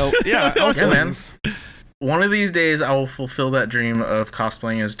children. Yeah, Yeah, man. elflings. One of these days, I will fulfill that dream of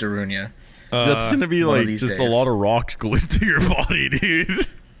cosplaying as Darunia. That's gonna be one of like these just a days. lot of rocks glued to your body, dude.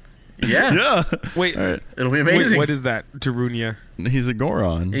 Yeah, Yeah. Wait, All right. it'll be wait, amazing. what is that? Darunia. He's a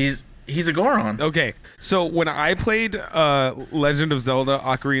Goron. He's a Goron. Okay, so when I played Legend of Zelda: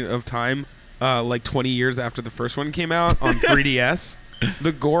 Ocarina of Time, like 20 years after the first one came out on 3DS,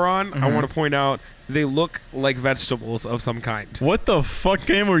 the Goron, I want to point out, they look like vegetables of some kind. What the fuck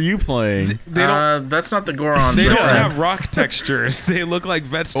game were you playing? They don't. That's not the Goron. They my don't friend. have rock textures. They look like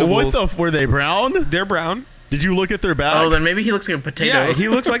vegetables. Were they brown? They're brown. Did you look at their back? Oh, then maybe he looks like a potato. Yeah, he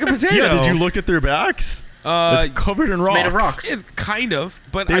looks like a potato. yeah, did you look at their backs? It's covered in rocks. made of rocks. It's kind of,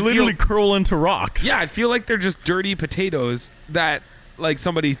 but They I literally feel. curl into rocks. Yeah, I feel like they're just dirty potatoes that like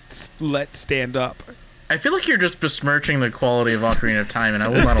somebody let stand up. I feel like you're just besmirching the quality of Ocarina of Time, and I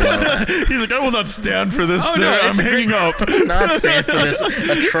will not allow it. He's like, I will not stand for this, Oh, sir. no, I'm it's a hanging up. Not stand for this It's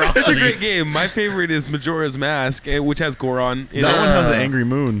a atrocity. great game. My favorite is Majora's Mask, which has Goron in That it. one has an angry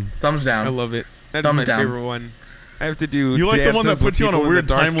moon. Thumbs down. I love it. That's Thumbs my down. favorite one. I have to do. You like the one that dances with puts you on a people in weird the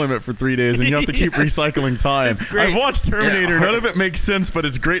dark. time limit for 3 days, and you have to keep Yes. recycling time. It's great. I've watched Terminator. Yeah. None of it makes sense, but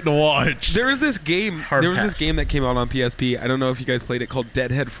it's great to watch. There was this game. Hard There was this pass. game that came out on PSP. I don't know if you guys played it, called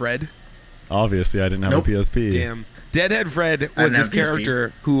Deadhead Fred. Obviously, I didn't have Nope. a PSP. Damn. Deadhead Fred I was didn't this have PSP.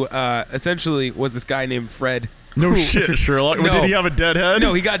 character who essentially was this guy named Fred. No who- shit, Sherlock. No. Did he have a dead head?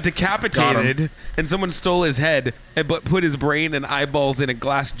 No, he got decapitated, and someone stole his head, but put his brain and eyeballs in a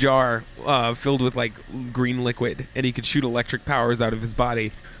glass jar filled with like green liquid, and he could shoot electric powers out of his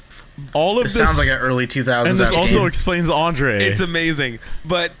body. All of This this sounds like an early 2000s and this ass also game. explains Andre. It's amazing.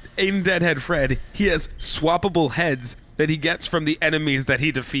 But in Deadhead Fred, he has swappable heads that he gets from the enemies that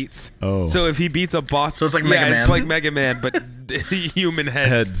he defeats. Oh. So if he beats a boss, So it's like Mega Man. It's like Mega Man, but human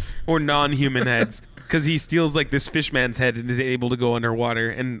heads, or non-human heads. Because he steals like this fish man's head and is able to go underwater,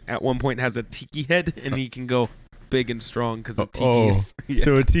 and at one point has a tiki head, and he can go big and strong because of Tiki's. Yeah.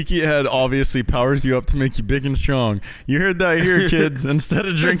 So a tiki head obviously powers you up to make you big and strong. You heard that here, kids. Instead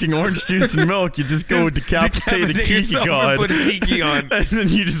of drinking orange juice and milk, you just go decapitate a tiki god. And put a tiki on. And then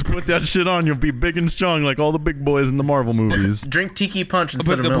you just put that shit on. You'll be big and strong like all the big boys in the Marvel movies. Drink tiki punch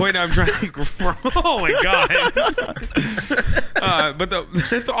instead But of the milk. point I'm trying oh my god. But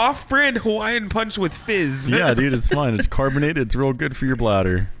it's off-brand Hawaiian punch with fizz. Yeah, dude, it's fine. It's carbonated. It's real good for your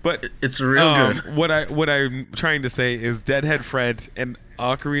bladder. But It's real good. What I'm trying to say is Deadhead Fred and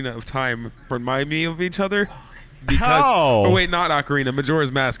Ocarina of Time remind me of each other. Because, How? Oh wait, not Ocarina,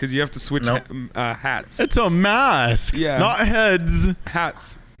 Majora's Mask, because you have to switch Nope. hats. It's a mask. Yeah. Not heads.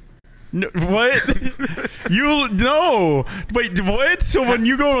 Hats. No, what? No. Wait, what? So when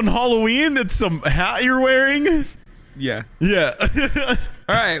you go on Halloween, it's some hat you're wearing? Yeah. Yeah.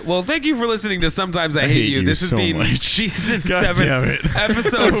 All right. Well, thank you for listening to Sometimes I Hate You. This has so been much. season God 7, damn it.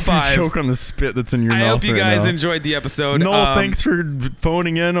 episode I hope 5. You choke on the spit that's in your mouth. I hope you right guys now. enjoyed the episode. No, thanks for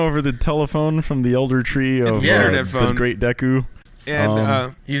phoning in over the telephone from the elder tree of the internet the phone. Great Deku.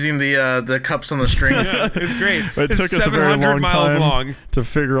 And Using the cups on the string. it's great. It It's took us a very 700 long miles time long. to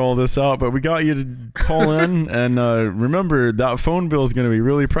figure all this out, but we got you to call in. And remember, that phone bill is going to be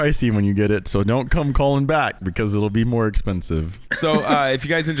really pricey when you get it, so don't come calling back because it'll be more expensive. So if you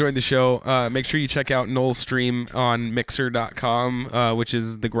guys enjoyed the show, make sure you check out Noel's stream on Mixer.com, which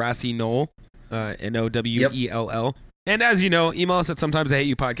is the Grassy Noel, Nowell. And as you know, email us at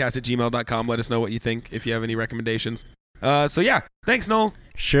sometimesIhateyoupodcast@gmail.com. Let us know what you think if you have any recommendations. So yeah, thanks, Noel.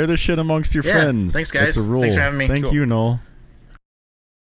 Share this shit amongst your friends. Thanks, guys. It's a rule. Thanks for having me. Thank Cool. you, Noel.